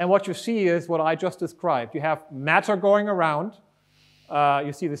 And what you see is what I just described. You have matter going around.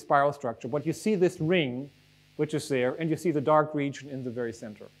 You see the spiral structure. But you see this ring, which is there, and you see the dark region in the very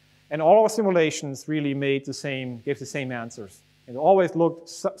center. And all our simulations really gave the same answers. It always looked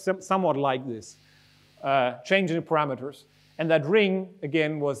somewhat like this, changing the parameters. And that ring,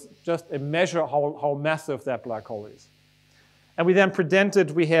 again, was just a measure how massive that black hole is. And we then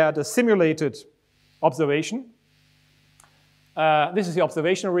we had a simulated observation. This is the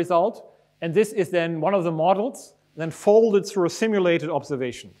observational result. And this is then one of the models, then folded through a simulated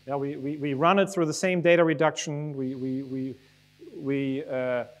observation. We run it through the same data reduction.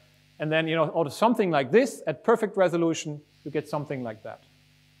 And then, out of something like this, at perfect resolution, you get something like that.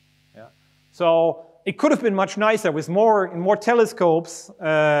 Yeah. So it could have been much nicer with more telescopes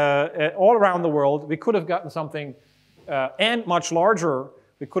all around the world. We could have gotten something, and much larger.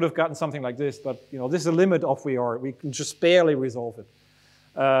 We could have gotten something like this, but this is the limit of we can just barely resolve it.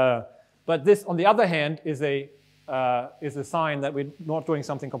 But this, on the other hand, is a sign that we're not doing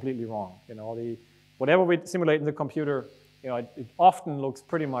something completely wrong. Whatever we simulate in the computer, it often looks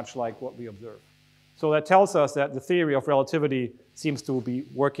pretty much like what we observe. So that tells us that the theory of relativity seems to be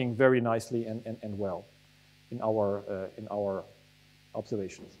working very nicely and well in our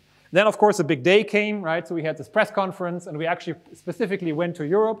observations. Then, of course, a big day came, right? So we had this press conference, and we actually specifically went to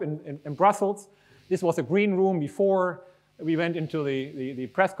Europe in Brussels. This was a green room before we went into the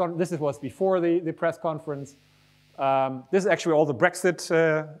press conference. This was before the press conference. This is actually all the Brexit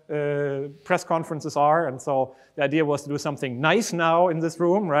press conferences are, and so the idea was to do something nice now in this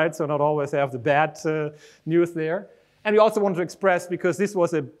room, right? So not always have the bad news there. And we also wanted to express, because this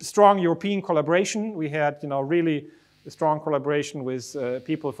was a strong European collaboration, we had really a strong collaboration with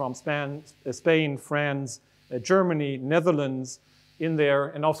people from Spain, France, Germany, Netherlands, in there,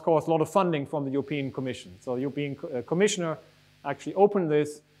 and of course a lot of funding from the European Commission. So the European Commissioner actually opened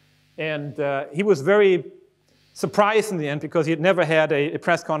this, and he was very surprised in the end because he had never had a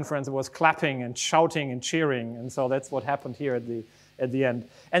press conference that was clapping and shouting and cheering, and so that's what happened here at the end.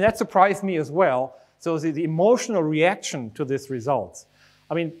 And that surprised me as well. So the emotional reaction to this result.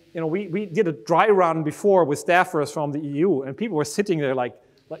 I mean, we did a dry run before with staffers from the EU, and people were sitting there like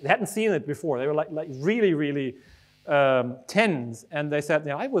they hadn't seen it before. They were like really, really tense, and they said,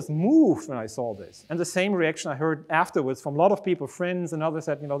 I was moved when I saw this. And the same reaction I heard afterwards from a lot of people, friends and others,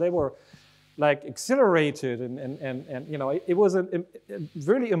 said, they were like exhilarated, and it was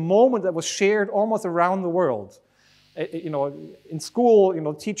really a moment that was shared almost around the world. In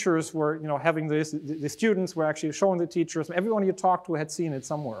school, teachers were, having this. The students were actually showing the teachers. Everyone you talked to had seen it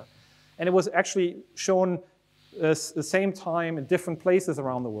somewhere, and it was actually shown the same time in different places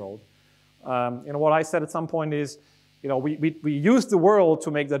around the world. What I said at some point is, we used the world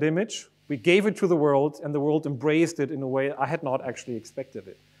to make that image. We gave it to the world, and the world embraced it in a way I had not actually expected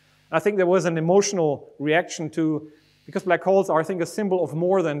it. And I think there was an emotional reaction to, because black holes are, I think, a symbol of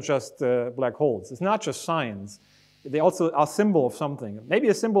more than just black holes. It's not just science. They also are a symbol of something. Maybe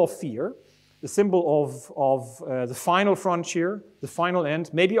a symbol of fear, the symbol of the final frontier, the final end,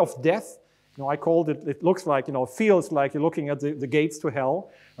 maybe of death. I called it, it looks like, feels like you're looking at the gates to hell,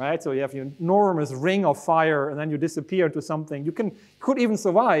 right? So you have an enormous ring of fire, and then you disappear into something. You could even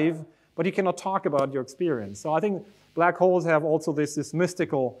survive, but you cannot talk about your experience. So I think black holes have also this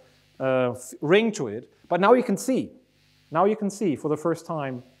mystical ring to it. But now you can see. Now you can see for the first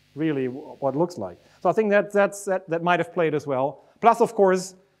time really what it looks like. So I think that might have played as well. Plus, of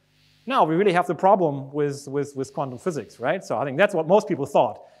course, now we really have the problem with quantum physics, right? So I think that's what most people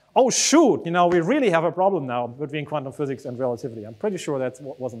thought. Oh, shoot, we really have a problem now between quantum physics and relativity. I'm pretty sure that's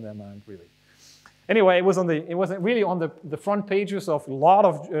what was in their mind, really. Anyway, it wasn't really on the front pages of a lot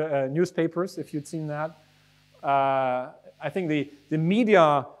of newspapers, if you'd seen that. I think the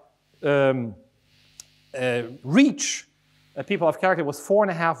media reach that people have calculated was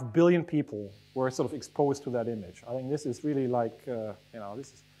 4.5 billion people were sort of exposed to that image. I think this is really like,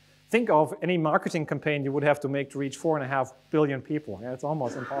 think of any marketing campaign you would have to make to reach 4.5 billion people. Yeah, it's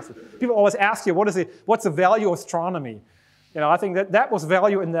almost impossible. People always ask you, what's the value of astronomy? I think that was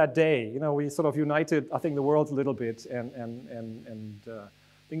value in that day. We sort of united, I think, the world a little bit, and I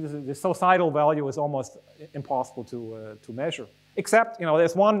think the societal value is almost impossible to measure. Except,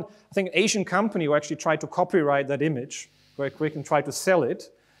 there's one, I think, Asian company who actually tried to copyright that image very quick and tried to sell it.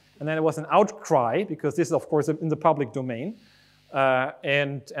 And then there was an outcry, because this is, of course, in the public domain.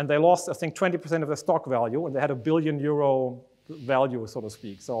 And they lost, I think, 20% of their stock value, and they had €1 billion value, so to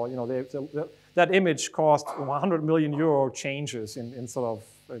speak. So, that image cost €100 million changes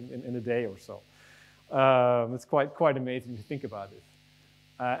in a day or so. It's quite amazing to think about it.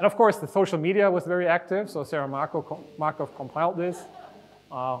 And of course, the social media was very active. So Sarah Markov compiled this.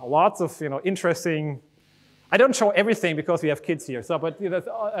 Lots of interesting. I don't show everything because we have kids here. So, but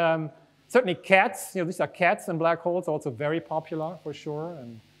certainly cats. These are cats and black holes, also very popular for sure.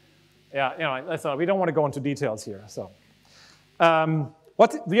 And yeah, so we don't want to go into details here. So,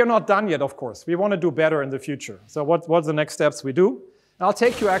 we are not done yet, of course. We want to do better in the future. So, what's the next steps we do? And I'll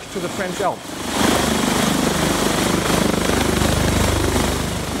take you actually to the French Alps.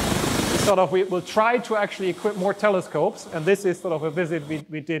 We'll try to actually equip more telescopes, and this is sort of a visit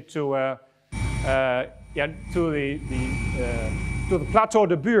we did to the Plateau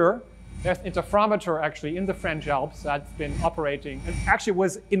de Bure. There's an interferometer actually in the French Alps that's been operating, and actually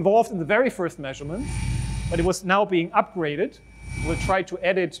was involved in the very first measurement, but it was now being upgraded. We'll try to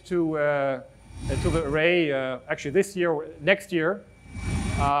add it to the array actually this year or next year.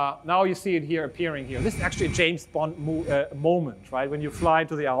 Now you see it here appearing here. This is actually a James Bond moment, right? When you fly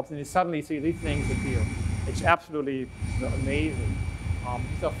to the Alps and you suddenly see these things appear. It's absolutely amazing.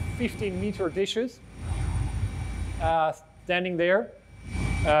 These are 15-meter dishes standing there.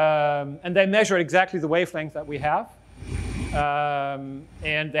 And they measure exactly the wavelength that we have.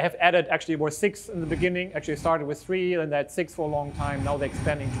 And they have added, actually, there were 6 in the beginning. Actually, it started with 3, and they had 6 for a long time. Now they're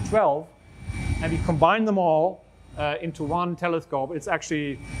expanding to 12. And we combine them all into one telescope. It's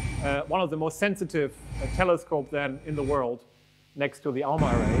actually one of the most sensitive telescopes then in the world, next to the ALMA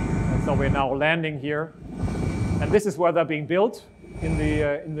array. And so we're now landing here. And this is where they're being built in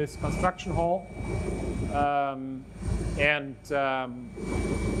this construction hall.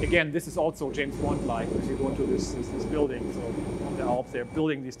 Again, this is also James Bond-like. As you go into this building, so on the Alps, they're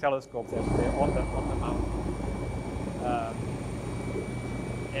building these telescopes. They're on the mountain.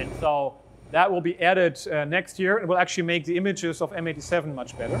 And so that will be added next year. It will actually make the images of M87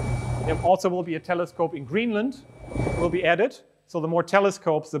 much better. There also will be a telescope in Greenland will be added. So the more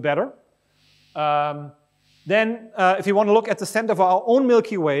telescopes, the better. Then, if you want to look at the center of our own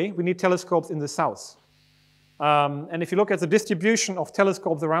Milky Way, we need telescopes in the south. And if you look at the distribution of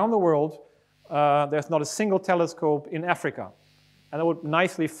telescopes around the world, there's not a single telescope in Africa. And that would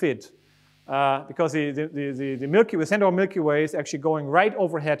nicely fit, because the Milky Way, the center of Milky Way is actually going right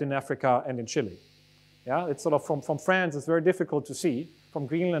overhead in Africa and in Chile. Yeah, it's sort of from France, it's very difficult to see. From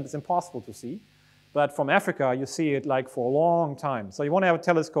Greenland, it's impossible to see. But from Africa, you see it like for a long time. So you want to have a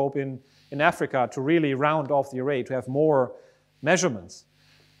telescope in Africa to really round off the array, to have more measurements.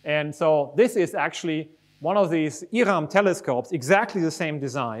 And so this is actually one of these IRAM telescopes, exactly the same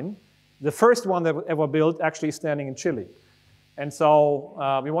design. The first one that was ever built actually standing in Chile. And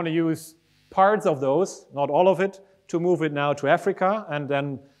so we want to use parts of those, not all of it, to move it now to Africa and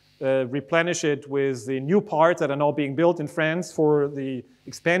then replenish it with the new parts that are now being built in France for the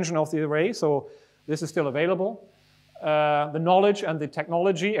expansion of the array. So this is still available. The knowledge and the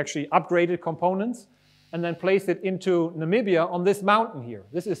technology, actually upgraded components, and then place it into Namibia on this mountain here.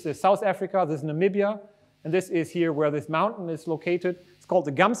 This is South Africa, this is Namibia, and this is here where this mountain is located. It's called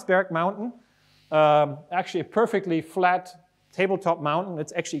the Gamsberg Mountain. Actually a perfectly flat tabletop mountain.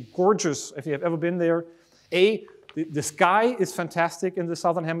 It's actually gorgeous if you have ever been there. The sky is fantastic in the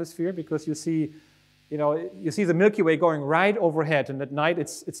southern hemisphere because you see the Milky Way going right overhead, and at night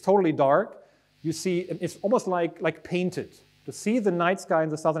it's totally dark. You see, it's almost like painted. To see the night sky in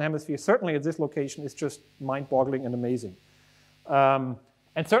the southern hemisphere, certainly at this location, is just mind-boggling and amazing. And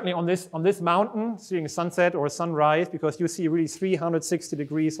certainly on this mountain, seeing a sunset or a sunrise, because you see really 360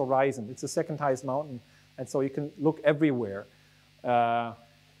 degrees horizon. It's the second highest mountain, and so you can look everywhere.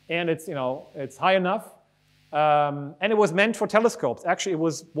 And it's high enough. And it was meant for telescopes. Actually, it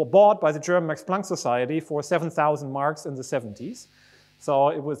was bought by the German Max Planck Society for 7,000 marks in the 70s.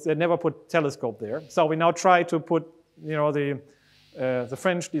 So they never put telescope there. So we now try to put the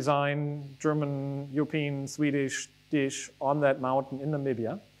French design, German, European, Swedish dish on that mountain in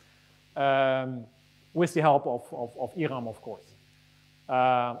Namibia, with the help of IRAM, of course.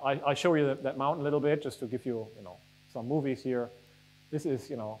 I'll show you that mountain a little bit just to give you some movies here. This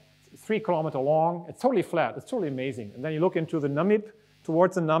is 3 kilometers long. It's totally flat. It's totally amazing. And then you look into the Namib,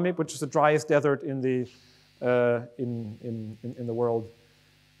 towards the Namib, which is the driest desert in the world,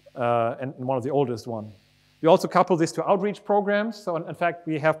 and one of the oldest ones. We also couple this to outreach programs. So in fact,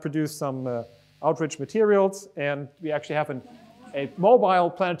 we have produced some outreach materials, and we actually have a mobile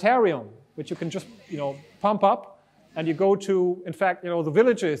planetarium, which you can just pump up, and you go to, in fact, the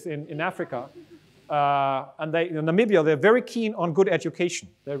villages in Africa. And in Namibia, they're very keen on good education.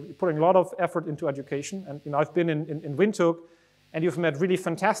 They're putting a lot of effort into education. And I've been in Windhoek, and you've met really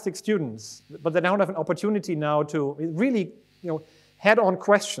fantastic students, but they don't have an opportunity now to really, head-on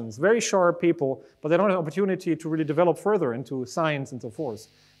questions, very sharp people, but they don't have an opportunity to really develop further into science and so forth.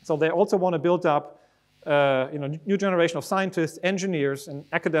 So they also want to build up, new generation of scientists, engineers, and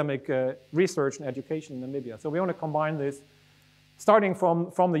academic research and education in Namibia. So we want to combine this, starting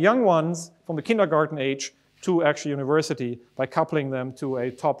from the young ones, from the kindergarten age, to actually university by coupling them to a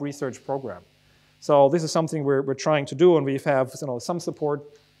top research program. So this is something we're trying to do, and we have some support,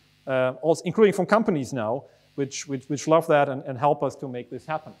 also including from companies now, which love that and help us to make this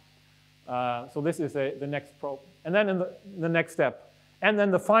happen. So this is the next probe. And then in the next step. And then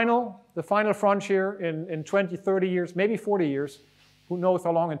the final frontier in 20, 30 years, maybe 40 years, who knows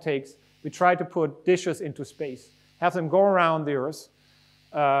how long it takes, we try to put dishes into space, have them go around the Earth,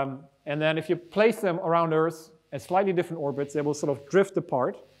 and then if you place them around Earth at slightly different orbits, they will sort of drift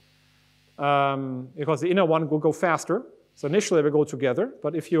apart, because the inner one will go faster. So initially they will go together,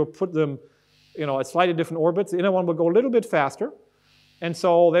 but if you put them at slightly different orbits, the inner one will go a little bit faster, and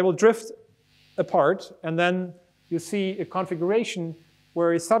so they will drift apart, and then you see a configuration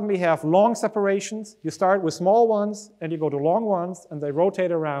where you suddenly have long separations. You start with small ones, and you go to long ones, and they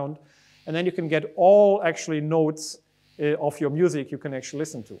rotate around, and then you can get all actually notes of your music you can actually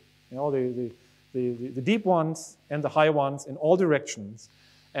listen to. The deep ones and the high ones in all directions.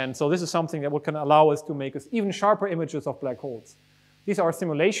 And so this is something that can allow us to make us even sharper images of black holes. These are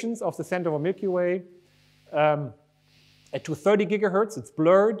simulations of the center of a Milky Way. At 230 gigahertz, it's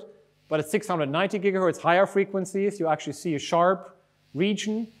blurred, but at 690 gigahertz, higher frequencies, you actually see a sharp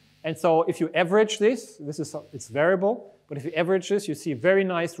region. And so if you average this, it's variable, but if you average this, you see a very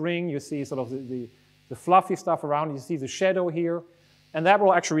nice ring, you see sort of the fluffy stuff around, you see the shadow here, and that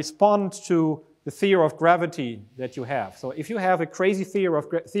will actually respond to the theory of gravity that you have. So if you have a crazy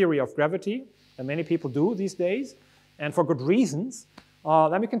theory of gravity, and many people do these days, and for good reasons,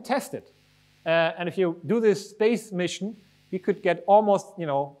 then we can test it. And if you do this space mission, you could get almost,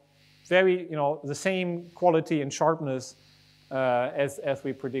 the same quality and sharpness as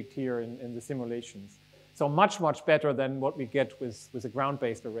we predict here in the simulations. So much, much better than what we get with a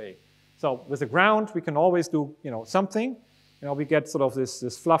ground-based array. So with the ground, we can always do something. We get sort of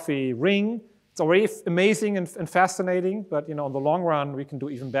this fluffy ring. It's already amazing and fascinating, but in the long run, we can do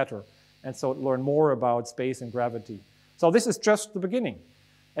even better. And so learn more about space and gravity. So this is just the beginning.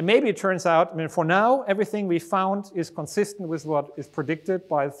 And maybe it turns out, for now, everything we found is consistent with what is predicted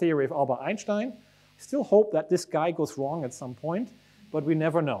by the theory of Albert Einstein. I still hope that this guy goes wrong at some point, but we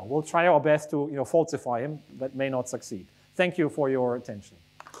never know. We'll try our best to falsify him, but may not succeed. Thank you for your attention.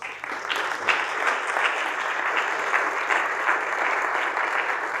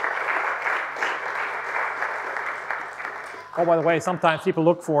 Oh, by the way, sometimes people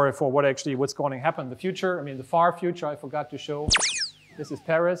look for what's going to happen in the future. The far future, I forgot to show. This is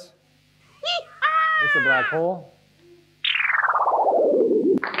Paris. This is a black hole.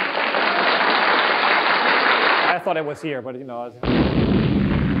 I thought it was here, but it's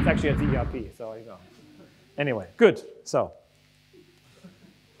actually at the ERP, so Anyway, good. So,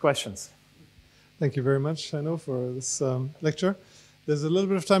 questions? Thank you very much, Heino, for this lecture. There's a little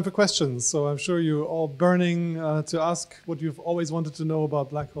bit of time for questions, so I'm sure you're all burning to ask what you've always wanted to know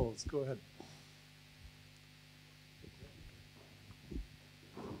about black holes. Go ahead.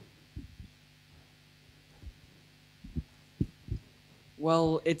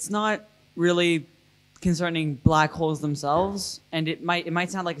 Well, it's not really concerning black holes themselves, and it might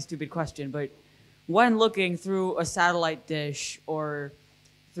sound like a stupid question, but when looking through a satellite dish or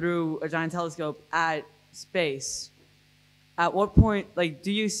through a giant telescope at space, at what point,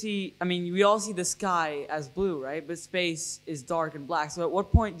 do you see, we all see the sky as blue, right? But space is dark and black. So at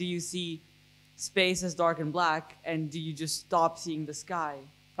what point do you see space as dark and black, and do you just stop seeing the sky?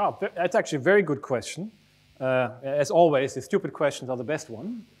 Oh, that's actually a very good question. As always, the stupid questions are the best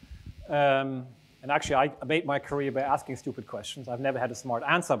one. And actually, I made my career by asking stupid questions. I've never had a smart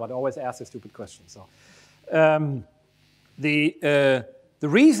answer, but I always ask a stupid question. So, the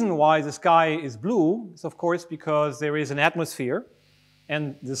reason why the sky is blue is, of course, because there is an atmosphere,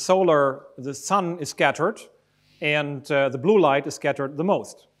 and the sun is scattered, and the blue light is scattered the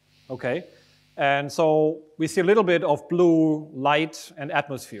most. Okay, and so we see a little bit of blue light and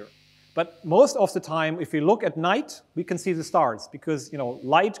atmosphere. But most of the time, if we look at night, we can see the stars because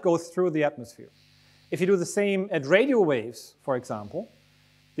light goes through the atmosphere. If you do the same at radio waves, for example,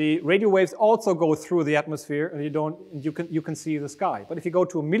 the radio waves also go through the atmosphere, and you can see the sky. But if you go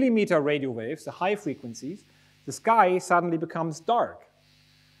to millimeter radio waves, the high frequencies, the sky suddenly becomes dark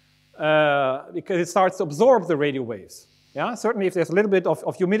because it starts to absorb the radio waves. Yeah, certainly if there's a little bit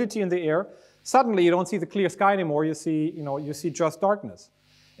of humidity in the air, suddenly you don't see the clear sky anymore. You see just darkness.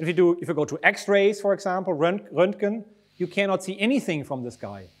 If you go to X-rays, for example, Röntgen, you cannot see anything from the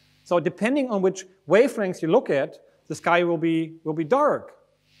sky. So depending on which wavelengths you look at, the sky will be dark.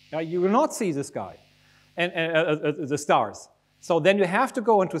 You will not see the sky and the stars. So then you have to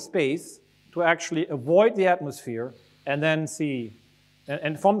go into space to actually avoid the atmosphere and then see.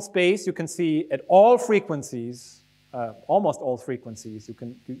 And from space, you can see at all frequencies, almost all frequencies,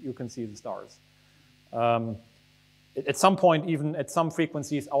 you can see the stars. At some point, even at some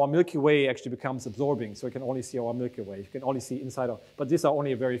frequencies, our Milky Way actually becomes absorbing, so you can only see our Milky Way. You can only see inside of, but these are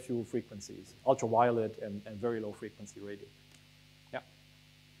only a very few frequencies, ultraviolet and very low frequency radio. Yeah.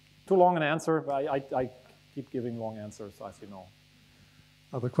 Too long an answer, but I keep giving long answers, as you know.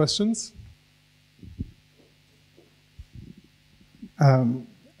 Other questions? In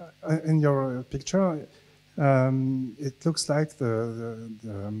your picture, it looks like the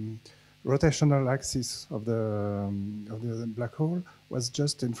rotational axis of the black hole was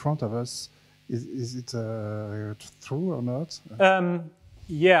just in front of us. Is it true or not?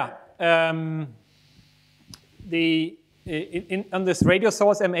 Yeah. On this radio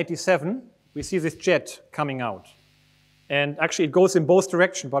source M87, we see this jet coming out. And actually it goes in both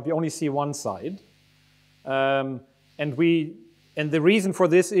directions, but we only see one side. And the reason for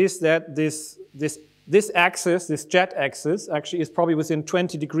this is that this axis, this jet axis, actually is probably within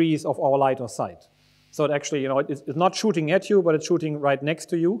 20 degrees of our line of sight. So it actually, it's not shooting at you, but it's shooting right next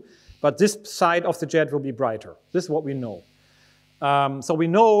to you. But this side of the jet will be brighter. This is what we know. So we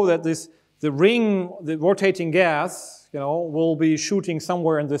know that the rotating gas, will be shooting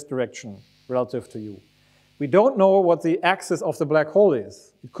somewhere in this direction relative to you. We don't know what the axis of the black hole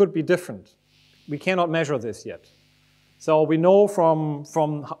is. It could be different. We cannot measure this yet. So we know from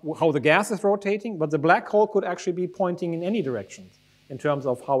how the gas is rotating, but the black hole could actually be pointing in any direction in terms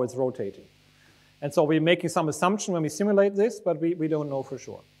of how it's rotating. And so we're making some assumption when we simulate this, but we don't know for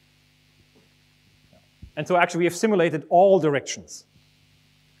sure. And so actually we have simulated all directions.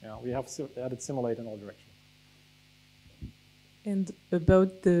 We have had it simulate in all directions. And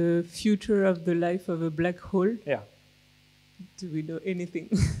about the future of the life of a black hole? Yeah. Do we know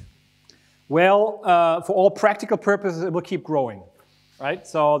anything? Well, for all practical purposes, it will keep growing, right?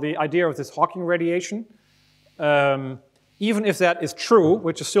 So the idea of this Hawking radiation, even if that is true,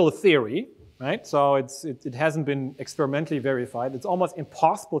 which is still a theory, right? So it hasn't been experimentally verified. It's almost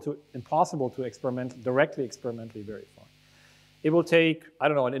impossible to directly experimentally verify. It will take, I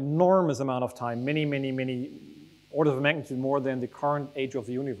don't know, an enormous amount of time, many orders of magnitude more than the current age of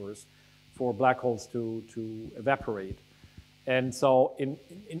the universe for black holes to evaporate. And so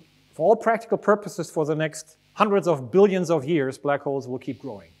for all practical purposes, for the next hundreds of billions of years, black holes will keep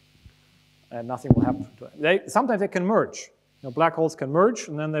growing. And nothing will happen to them. Sometimes they can merge. Black holes can merge,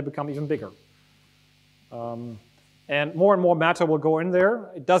 and then they become even bigger. And more matter will go in there.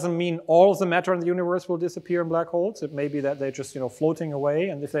 It doesn't mean all of the matter in the universe will disappear in black holes. It may be that they're just floating away,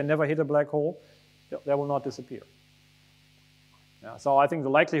 and if they never hit a black hole, they will not disappear. Yeah, so I think the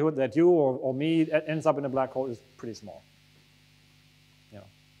likelihood that you or me ends up in a black hole is pretty small.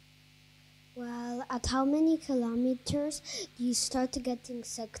 Well, at how many kilometers do you start to getting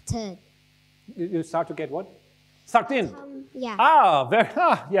sucked in? You start to get what? Sucked in? Yeah.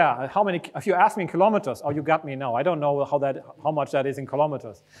 Yeah. How many? If you ask me in kilometers, oh, you got me now. I don't know how much that is in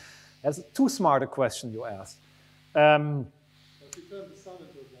kilometers. That's too smart a question you asked.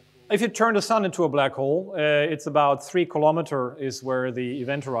 If you turn the sun into a black hole, it's about 3 kilometers is where the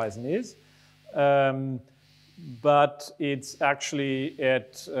event horizon is. But it's actually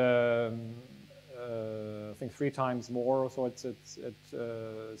at, I think 3 times more, so it's at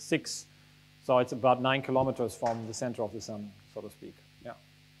 6. So it's about 9 kilometers from the center of the sun, so to speak. Yeah.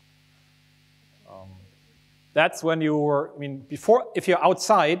 That's when if you're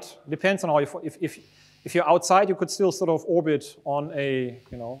outside, depends on how if you're outside, you could still sort of orbit on a,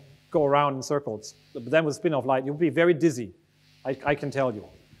 go around in circles. But then with spin of light, you'll be very dizzy, I can tell you.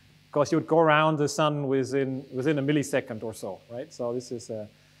 Because you would go around the sun within a millisecond or so, right? So this is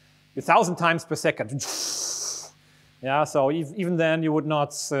 1,000 times per second. Yeah, so even then you would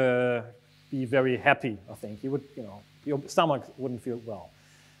not be very happy, I think. You would, your stomach wouldn't feel well.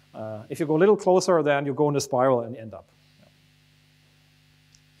 If you go a little closer, then you go in a spiral and end up.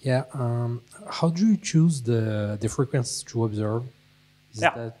 Yeah, how do you choose the frequency to observe?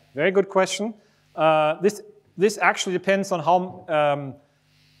 Very good question. This actually depends on how,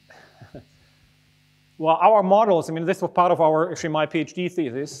 well, our models, this was part of my PhD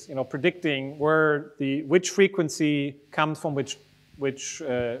thesis, predicting which frequency comes from which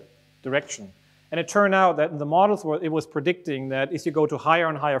direction. And it turned out that in the models it was predicting that if you go to higher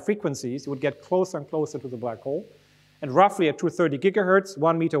and higher frequencies, you would get closer and closer to the black hole. And roughly at 230 gigahertz,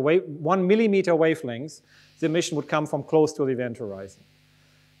 1 millimeter wavelengths, the emission would come from close to the event horizon.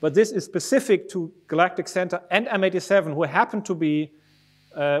 But this is specific to galactic center and M87, who happen to be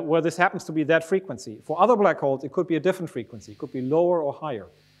where this happens to be that frequency. For other black holes, it could be a different frequency. It could be lower or higher.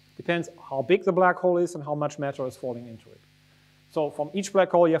 Depends how big the black hole is and how much matter is falling into it. So from each black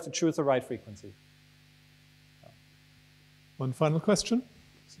hole, you have to choose the right frequency. One final question.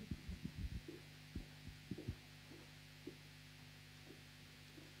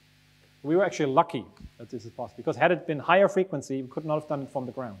 We were actually lucky that this is possible, because had it been higher frequency, we could not have done it from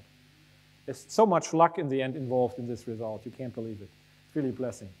the ground. There's so much luck in the end involved in this result. You can't believe it. It's really a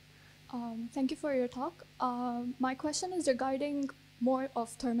blessing. Thank you for your talk. My question is regarding more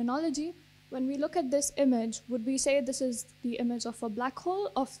of terminology. When we look at this image, would we say this is the image of a black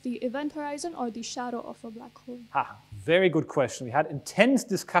hole, of the event horizon, or the shadow of a black hole? Very good question. We had intense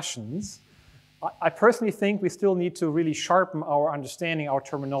discussions. I personally think we still need to really sharpen our understanding, our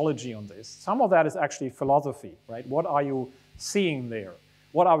terminology on this. Some of that is actually philosophy, right? What are you seeing there?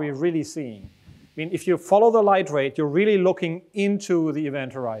 What are we really seeing? If you follow the light rate, you're really looking into the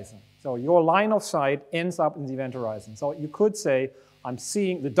event horizon. So your line of sight ends up in the event horizon. So you could say, I'm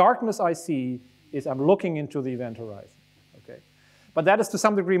seeing, the darkness I see is I'm looking into the event horizon. Okay? But that is to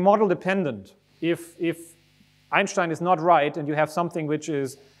some degree model dependent. If Einstein is not right and you have something which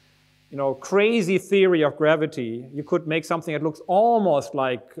is crazy theory of gravity, you could make something that looks almost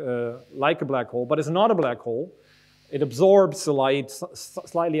like a black hole, but it's not a black hole. It absorbs the light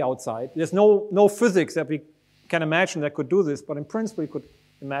slightly outside. There's no physics that we can imagine that could do this, but in principle, you could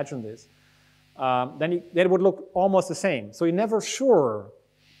imagine this. Then it would look almost the same. So you're never sure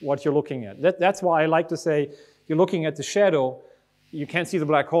what you're looking at. That's why I like to say you're looking at the shadow. You can't see the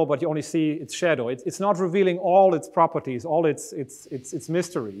black hole, but you only see its shadow. It's not revealing all its properties, all its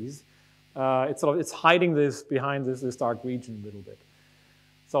mysteries. It's hiding this behind this dark region a little bit.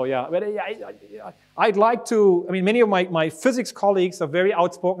 So yeah, but I'd like to, many of my physics colleagues are very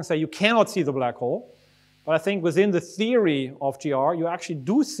outspoken and say you cannot see the black hole. But I think within the theory of GR, you actually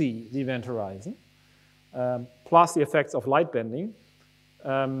do see the event horizon, plus the effects of light bending.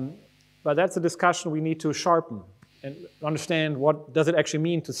 But that's a discussion we need to sharpen and understand what does it actually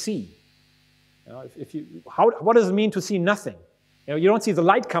mean to see. You know, what does it mean to see nothing? You know, you don't see the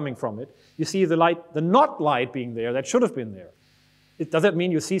light coming from it. You see the light, the not light being there that should have been there. Does that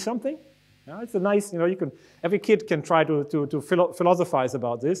mean you see something? You know, it's a nice, you know, every kid can try to philosophize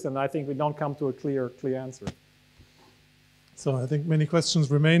about this, and I think we don't come to a clear answer. So I think many questions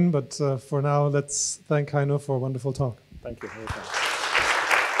remain, but for now, let's thank Heino for a wonderful talk. Thank you.